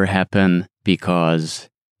will never happen because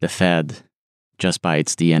the Fed, just by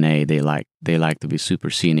its DNA, they like to be super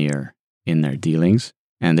senior in their dealings.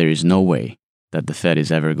 And there is no way that the Fed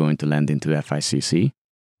is ever going to lend into FICC,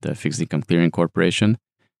 the Fixed Income Clearing Corporation.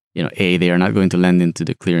 They are not going to lend into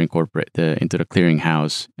the into the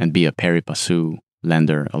clearinghouse and be a pari passu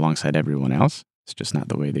lender alongside everyone else. It's just not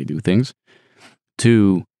the way they do things.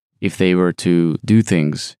 2, if they were to do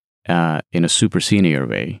things in a super senior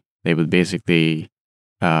way, they would basically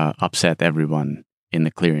upset everyone in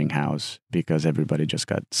the clearinghouse because everybody just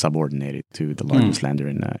got subordinated to the largest lender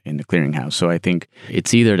in the clearinghouse. So I think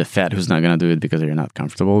it's either the Fed who's not going to do it because they're not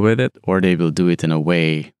comfortable with it, or they will do it in a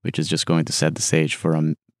way which is just going to set the stage for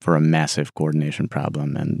a massive coordination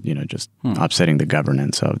problem and just upsetting the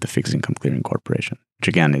governance of the Fixed Income Clearing Corporation, which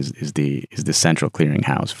again is the central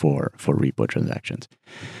clearinghouse for repo transactions.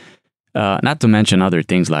 Not to mention other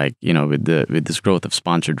things like with this growth of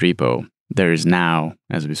sponsored repo, there is now,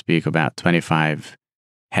 as we speak, about 25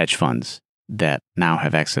 hedge funds that now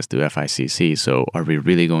have access to FICC. So are we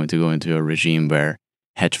really going to go into a regime where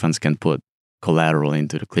hedge funds can put collateral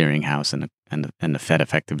into the clearinghouse and the Fed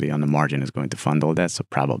effectively on the margin is going to fund all that? So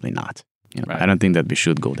probably not. I don't think that we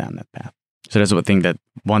should go down that path. So that's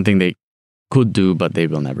one thing they could do, but they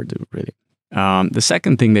will never do, really. The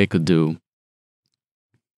second thing they could do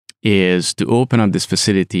is to open up this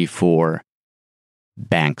facility for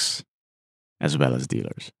banks as well as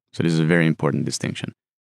dealers. So this is a very important distinction.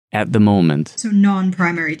 At the moment... So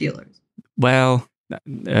non-primary dealers? Well,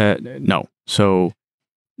 no. So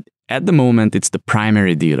at the moment, it's the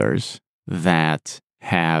primary dealers that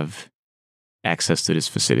have access to this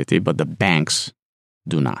facility, but the banks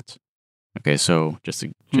do not. Okay, so just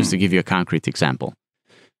to give you a concrete example,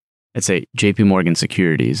 let's say JP Morgan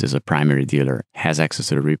Securities is a primary dealer, has access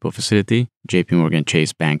to the repo facility. JP Morgan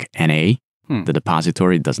Chase Bank NA, the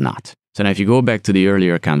depository, does not. So now if you go back to the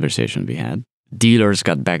earlier conversation we had, dealers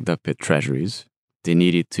got backed up with treasuries. They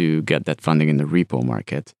needed to get that funding in the repo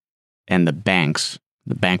market. And the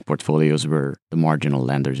bank portfolios were the marginal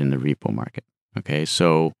lenders in the repo market. Okay,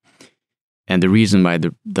 so, and the reason why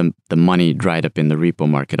the money dried up in the repo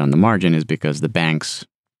market on the margin is because the banks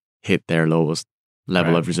hit their lowest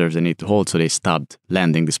level of reserves they need to hold. So they stopped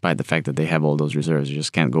lending despite the fact that they have all those reserves. You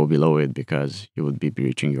just can't go below it because you would be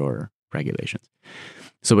breaching your regulations.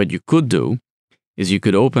 So what you could do is you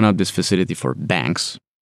could open up this facility for banks,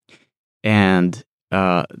 and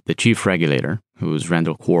the chief regulator, who's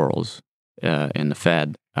Randall Quarles in the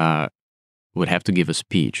Fed, would have to give a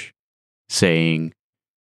speech saying,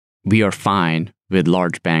 we are fine with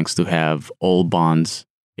large banks to have all bonds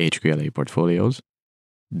HQLA portfolios.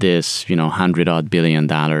 This, $100-odd billion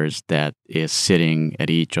that is sitting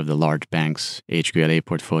at each of the large banks' HQLA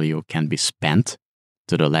portfolio can be spent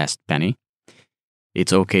to the last penny.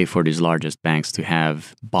 It's okay for these largest banks to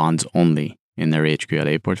have bonds only in their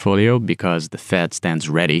HQLA portfolio because the Fed stands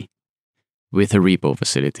ready with a repo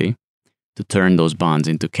facility to turn those bonds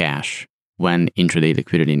into cash when intraday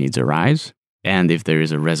liquidity needs arise. And if there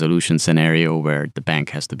is a resolution scenario where the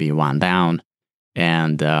bank has to be wound down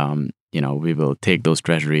and, we will take those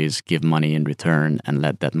treasuries, give money in return, and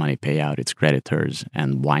let that money pay out its creditors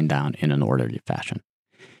and wind down in an orderly fashion.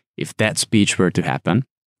 If that speech were to happen,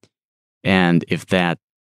 and if that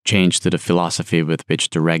change to the philosophy with which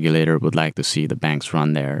the regulator would like to see the banks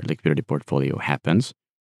run their liquidity portfolio happens,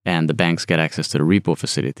 and the banks get access to the repo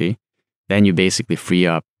facility, then you basically free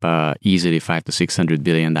up easily $500 to $600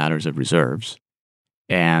 billion of reserves.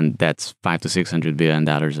 And that's $500 to $600 billion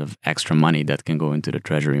of extra money that can go into the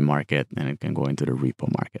treasury market and it can go into the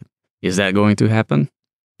repo market. Is that going to happen?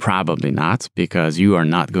 Probably not, because you are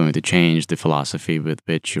not going to change the philosophy with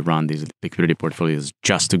which you run these liquidity portfolios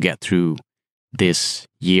just to get through this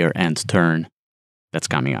year-end turn that's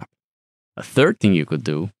coming up. A third thing you could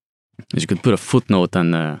do is you could put a footnote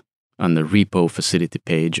on the repo facility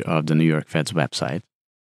page of the New York Fed's website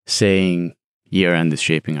saying year-end is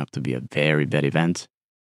shaping up to be a very bad event.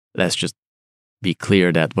 Let's just be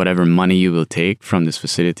clear that whatever money you will take from this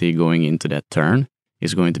facility going into that turn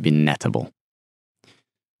is going to be nettable.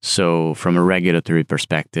 So from a regulatory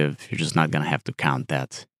perspective, you're just not going to have to count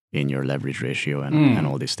that in your leverage ratio and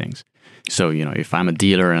all these things. So, if I'm a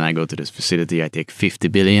dealer and I go to this facility, I take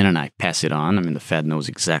 $50 billion and I pass it on. I mean, the Fed knows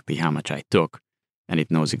exactly how much I took, and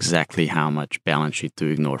it knows exactly how much balance sheet to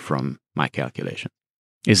ignore from my calculation.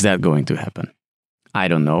 Is that going to happen? I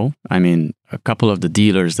don't know. I mean, a couple of the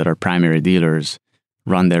dealers that are primary dealers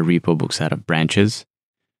run their repo books out of branches.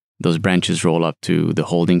 Those branches roll up to the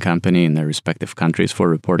holding company in their respective countries for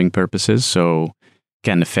reporting purposes. So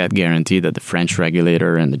can the Fed guarantee that the French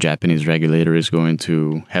regulator and the Japanese regulator is going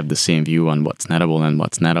to have the same view on what's nettable and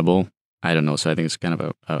what's nettable? I don't know. So I think it's kind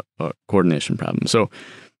of a coordination problem. So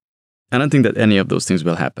I don't think that any of those things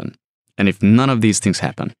will happen. And if none of these things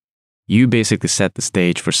happen, you basically set the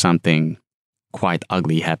stage for something quite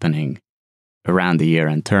ugly happening around the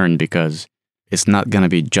year-end turn, because it's not going to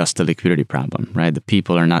be just a liquidity problem, right? The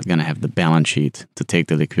people are not going to have the balance sheet to take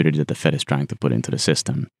the liquidity that the Fed is trying to put into the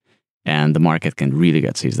system. And the market can really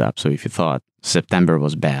get seized up. So if you thought September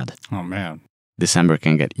was bad, oh man, December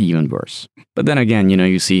can get even worse. But then again,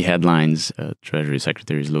 you see headlines, Treasury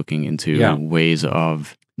Secretary is looking into ways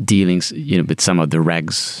of dealing, with some of the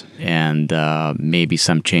regs and maybe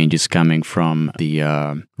some changes coming from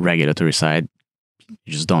the regulatory side.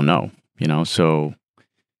 You just don't know, So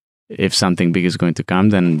if something big is going to come,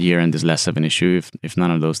 then year-end is less of an issue. If none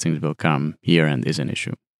of those things will come, year-end is an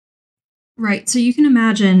issue. Right. So you can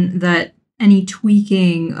imagine that any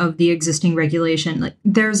tweaking of the existing regulation,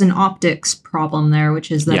 there's an optics problem there, which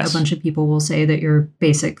is that a bunch of people will say that you're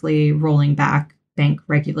basically rolling back bank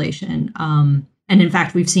regulation. And in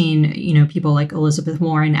fact, we've seen, people like Elizabeth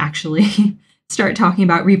Warren actually start talking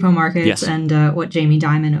about repo markets and what Jamie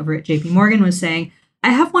Dimon over at JP Morgan was saying. I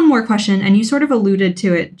have one more question, and you sort of alluded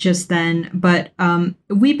to it just then, but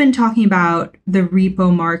we've been talking about the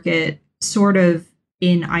repo market sort of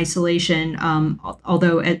in isolation,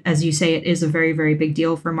 although, as you say, it is a very, very big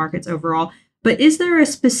deal for markets overall. But is there a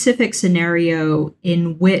specific scenario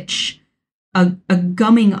in which a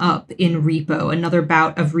gumming up in repo, another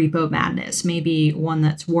bout of repo madness, maybe one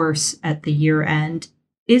that's worse at the year end,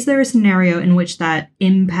 is there a scenario in which that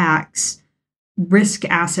impacts risk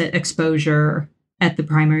asset exposure at the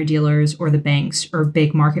primary dealers or the banks or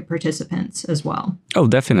big market participants as well? Oh,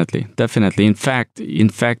 definitely. In fact,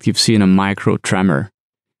 you've seen a micro tremor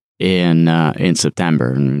in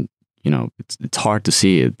September, and it's hard to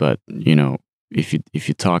see it, but if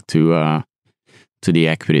you talk to the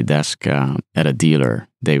equity desk at a dealer,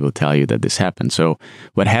 they will tell you that this happened. So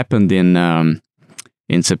what happened in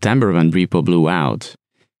September when repo blew out,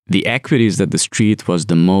 the equities that the street was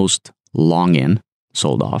the most long in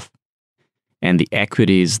sold off. And the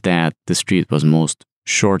equities that the street was most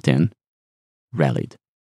short in rallied.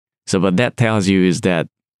 So what that tells you is that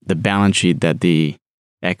the balance sheet that the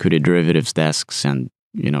equity derivatives desks and,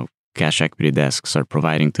 cash equity desks are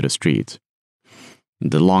providing to the street,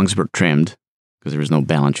 the longs were trimmed because there was no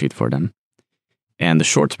balance sheet for them. And the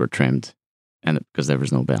shorts were trimmed and because there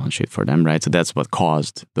was no balance sheet for them, right? So that's what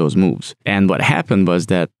caused those moves. And what happened was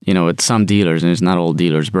that, at some dealers, and it's not all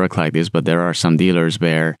dealers work like this, but there are some dealers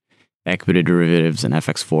where equity derivatives and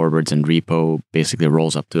FX forwards and repo basically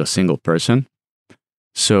rolls up to a single person.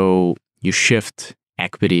 So you shift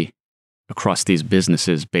equity across these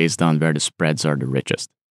businesses based on where the spreads are the richest.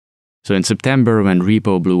 So in September, when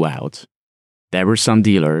repo blew out, there were some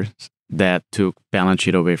dealers that took balance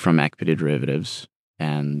sheet away from equity derivatives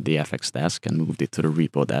and the FX desk and moved it to the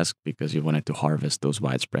repo desk because you wanted to harvest those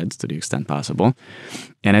wide spreads to the extent possible.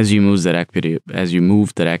 And as you moved that equity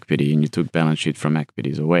and you took balance sheet from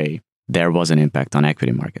equities away, there was an impact on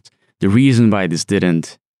equity markets. The reason why this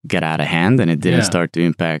didn't get out of hand and it didn't start to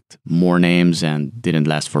impact more names and didn't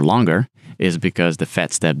last for longer is because the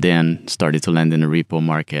Fed stepped in, started to lend in the repo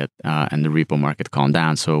market, and the repo market calmed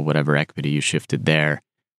down. So whatever equity you shifted there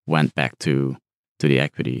went back to the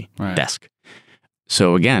equity desk.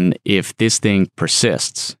 So again, if this thing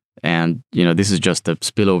persists, and this is just a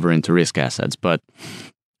spillover into risk assets, but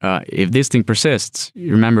if this thing persists,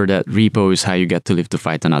 remember that repo is how you get to live to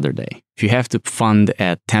fight another day. If you have to fund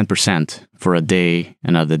at 10% for a day,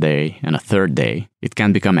 another day, and a third day, it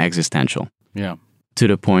can become existential. Yeah. To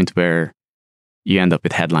the point where you end up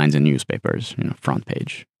with headlines in newspapers, front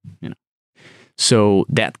page, So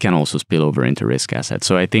that can also spill over into risk assets.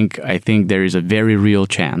 So I think there is a very real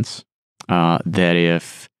chance that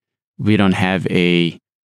if we don't have a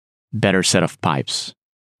better set of pipes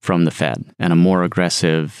from the Fed and a more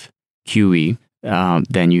aggressive QE,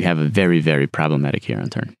 then you have a very, very problematic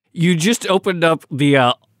year-end turn. You just opened up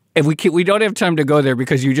the... And we don't have time to go there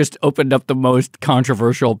because you just opened up the most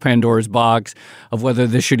controversial Pandora's box of whether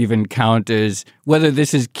this should even count as whether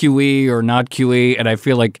this is QE or not QE. And I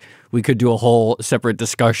feel like we could do a whole separate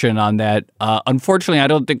discussion on that. Unfortunately, I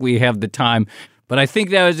don't think we have the time. But I think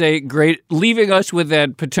that was a great leaving us with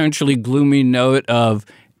that potentially gloomy note of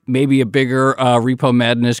maybe a bigger repo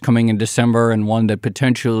madness coming in December and one that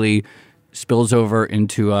potentially spills over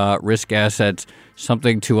into risk assets.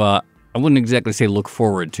 Something to I wouldn't exactly say look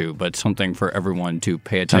forward to, but something for everyone to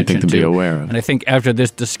pay attention to. Something to be aware of. And I think after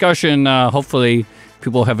this discussion, hopefully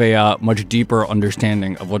people have a much deeper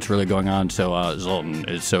understanding of what's really going on. So, Zoltan,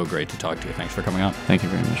 it's so great to talk to you. Thanks for coming on. Thank you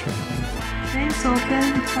very much for having me. Thanks,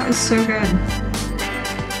 Zoltan. That was so good.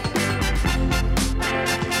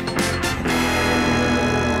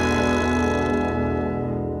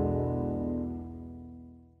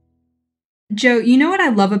 Joe, you know what I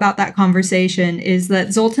love about that conversation is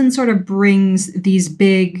that Zoltan sort of brings these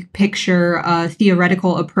big picture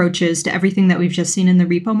theoretical approaches to everything that we've just seen in the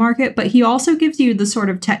repo market, but he also gives you the sort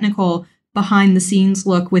of technical behind the scenes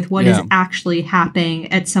look with what is actually happening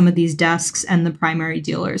at some of these desks and the primary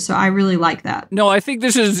dealers. So I really like that. No, I think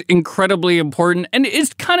this is incredibly important. And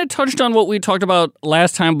it's kind of touched on what we talked about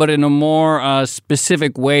last time, but in a more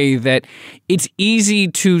specific way that it's easy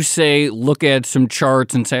to say, look at some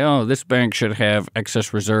charts and say, oh, this bank should have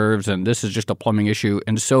excess reserves and this is just a plumbing issue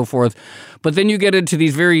and so forth. But then you get into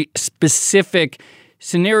these very specific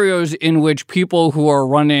scenarios in which people who are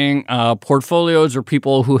running portfolios or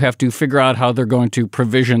people who have to figure out how they're going to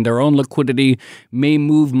provision their own liquidity may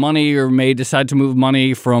move money or may decide to move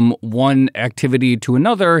money from one activity to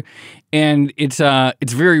another. And it's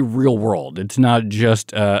very real world. It's not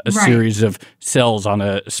just a series of cells on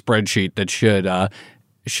a spreadsheet that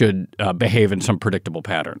should behave in some predictable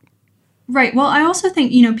pattern. Right. Well, I also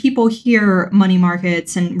think, people hear money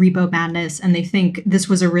markets and repo madness, and they think this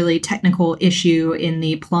was a really technical issue in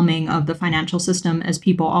the plumbing of the financial system, as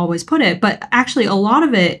people always put it. But actually, a lot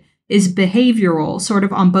of it is behavioral, sort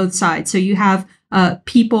of on both sides. So you have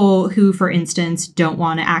people who, for instance, don't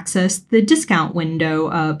want to access the discount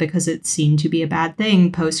window because it's seen to be a bad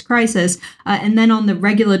thing post-crisis. And then on the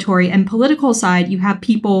regulatory and political side, you have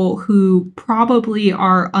people who probably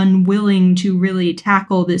are unwilling to really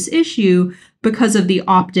tackle this issue because of the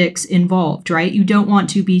optics involved, right? You don't want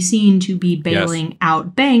to be seen to be bailing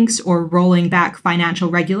out banks or rolling back financial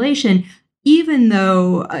regulation, even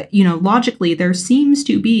though, logically, there seems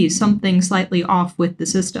to be something slightly off with the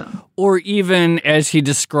system. Or even, as he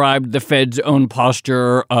described, the Fed's own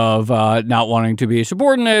posture of not wanting to be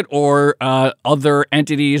subordinate, or other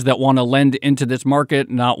entities that want to lend into this market,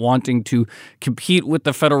 not wanting to compete with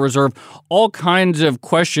the Federal Reserve. All kinds of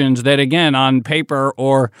questions that, again, on paper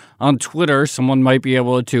or on Twitter, someone might be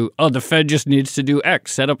able to, the Fed just needs to do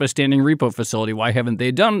X, set up a standing repo facility. Why haven't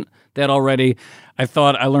they done that already? I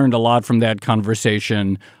thought I learned a lot from that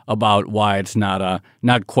conversation about why it's not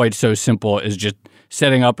quite so simple as just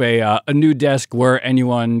setting up a new desk where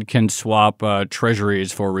anyone can swap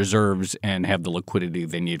treasuries for reserves and have the liquidity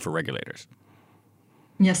they need for regulators.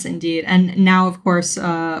 Yes, indeed. And now, of course,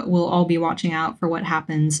 we'll all be watching out for what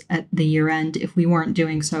happens at the year end if we weren't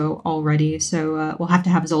doing so already. So we'll have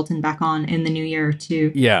to have Zoltan back on in the new year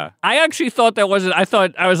too. Yeah. I actually thought I was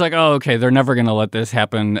like, oh, okay, they're never going to let this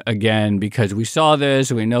happen again because we saw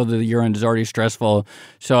this. We know that the year end is already stressful.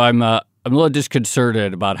 So I'm a little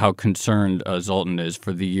disconcerted about how concerned Zoltan is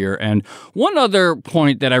for the year. And one other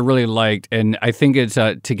point that I really liked, and I think it's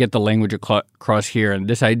to get the language across here, and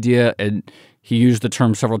this idea, and he used the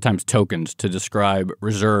term several times, tokens, to describe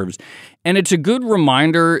reserves. And it's a good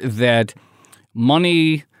reminder that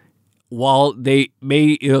money, while they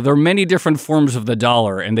may, there are many different forms of the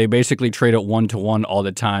dollar, and they basically trade at 1-to-1 all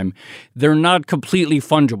the time, they're not completely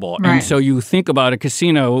fungible. Right. And so you think about a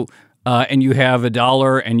casino, and you have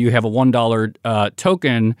 $1 and you have a $1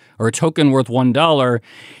 token, or a token worth $1.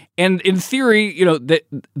 And in theory,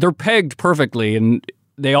 they're pegged perfectly and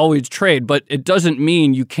they always trade, but it doesn't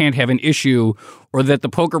mean you can't have an issue or that the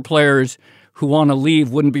poker players who want to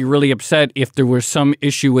leave wouldn't be really upset if there was some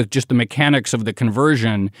issue with just the mechanics of the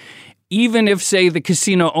conversion. even if, say, the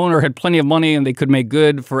casino owner had plenty of money and they could make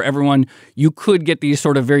good for everyone, you could get these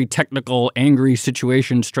sort of very technical, angry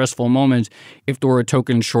situations, stressful moments if there were a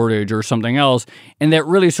token shortage or something else. And that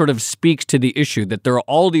really sort of speaks to the issue that there are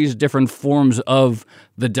all these different forms of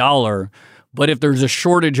the dollar. But if there's a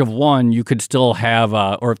shortage of one, you could still have,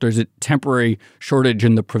 or if there's a temporary shortage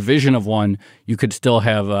in the provision of one, you could still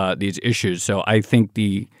have these issues. So I think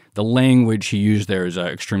the language he used there is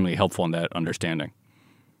extremely helpful in that understanding.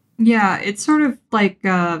 Yeah, it's sort of like,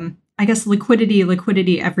 I guess,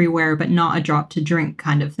 liquidity everywhere, but not a drop to drink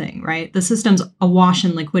kind of thing, right? The system's awash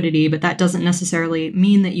in liquidity, but that doesn't necessarily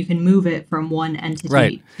mean that you can move it from one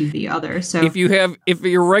entity to the other. So if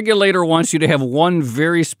your regulator wants you to have one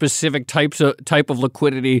very specific type of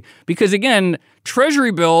liquidity, because again,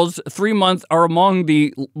 Treasury bills 3-month are among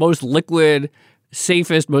the most liquid,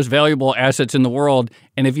 safest, most valuable assets in the world.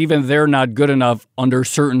 And if even they're not good enough under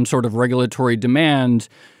certain sort of regulatory demands,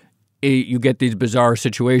 you get these bizarre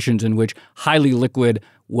situations in which highly liquid,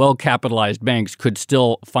 well-capitalized banks could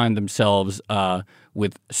still find themselves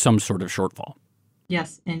with some sort of shortfall.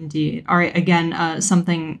 Yes, indeed. All right, again,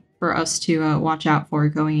 something for us to watch out for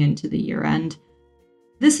going into the year end.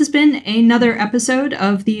 This has been another episode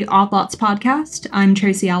of the Odd Lots podcast. I'm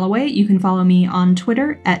Tracy Alloway. You can follow me on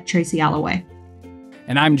Twitter at Tracy Alloway.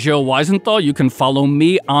 And I'm Joe Weisenthal. You can follow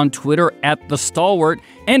me on Twitter at The Stalwart.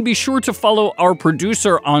 And be sure to follow our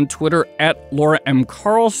producer on Twitter at Laura M.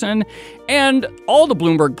 Carlson. And all the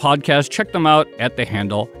Bloomberg podcasts, check them out at the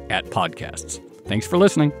handle @podcasts. Thanks for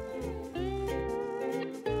listening.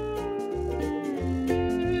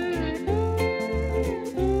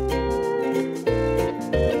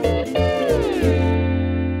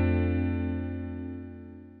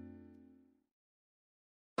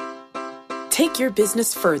 Take your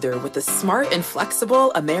business further with the smart and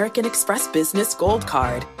flexible American Express Business Gold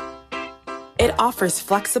Card. It offers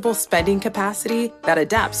flexible spending capacity that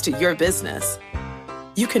adapts to your business.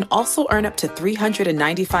 You can also earn up to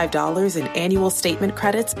 $395 in annual statement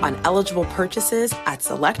credits on eligible purchases at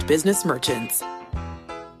select business merchants.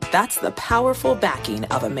 That's the powerful backing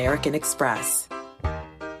of American Express.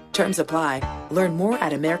 Terms apply. Learn more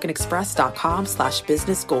at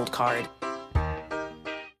americanexpress.com/business gold card.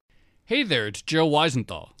 Hey there, it's Joe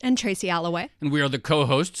Weisenthal. And Tracy Alloway. And we are the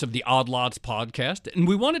co-hosts of the Odd Lots podcast. And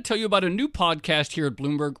we want to tell you about a new podcast here at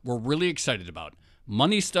Bloomberg we're really excited about.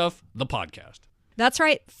 Money Stuff, the podcast. That's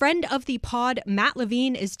right. Friend of the pod, Matt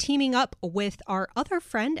Levine, is teaming up with our other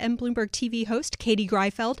friend and Bloomberg TV host, Katie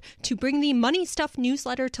Greifeld, to bring the Money Stuff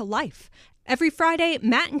newsletter to life. Every Friday,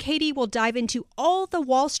 Matt and Katie will dive into all the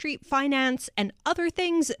Wall Street finance and other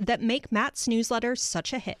things that make Matt's newsletter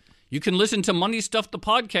such a hit. You can listen to Money Stuff, the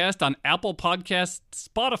podcast on Apple Podcasts,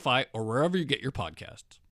 Spotify, or wherever you get your podcasts.